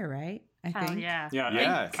the year, right? I think. Yeah.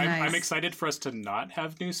 Yeah. I'm Nice. excited for us to not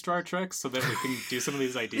have new Star Trek so that we can do some of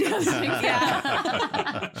these ideas.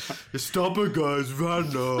 Stop it, guys.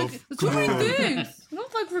 Run off. Too many things. I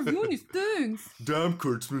don't like reviewing these things. Damn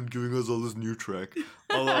Kurtzman giving us all this new Trek.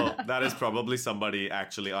 Although that is probably somebody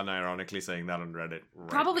actually unironically saying that on Reddit. Right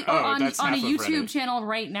Probably now. on a that's half of YouTube Reddit. channel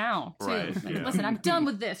right now, too. Right, Like, yeah. listen, I'm done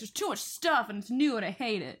with this. There's too much stuff and it's new and I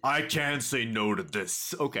hate it. I can't say no to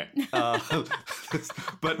this. Okay,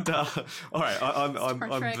 but all right.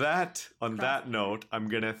 On that note, I'm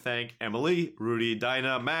gonna thank Emily, Rudy,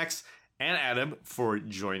 Dinah, Max, and Adam for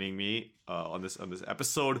joining me on this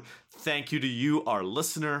episode. Thank you to you, our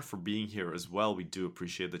listener, for being here as well. We do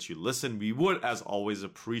appreciate that you listen. We would, as always,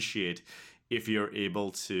 appreciate if you're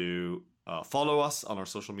able to follow us on our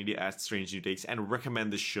social media at Strange New Takes and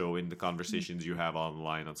recommend the show in the conversations you have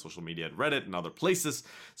online on social media at Reddit and other places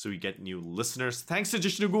so we get new listeners. Thanks to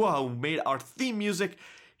Jishnu Guha, who made our theme music.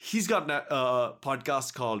 He's got a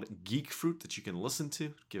podcast called Geek Fruit that you can listen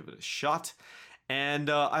to. Give it a shot. And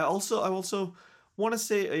I also want to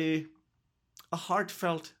say a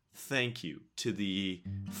heartfelt thank you to the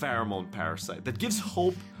pheromone parasite that gives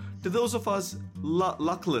hope to those of us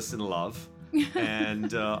luckless in love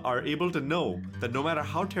and are able to know that no matter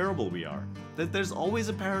how terrible we are, that there's always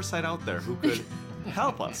a parasite out there who could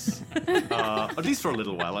help us, at least for a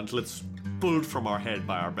little while, until it's pulled from our head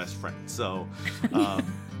by our best friend. So,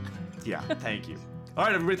 yeah, thank you. All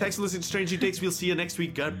right, everybody, thanks for listening to Strange New Takes. We'll see you next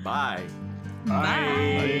week. Goodbye.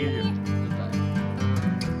 Bye.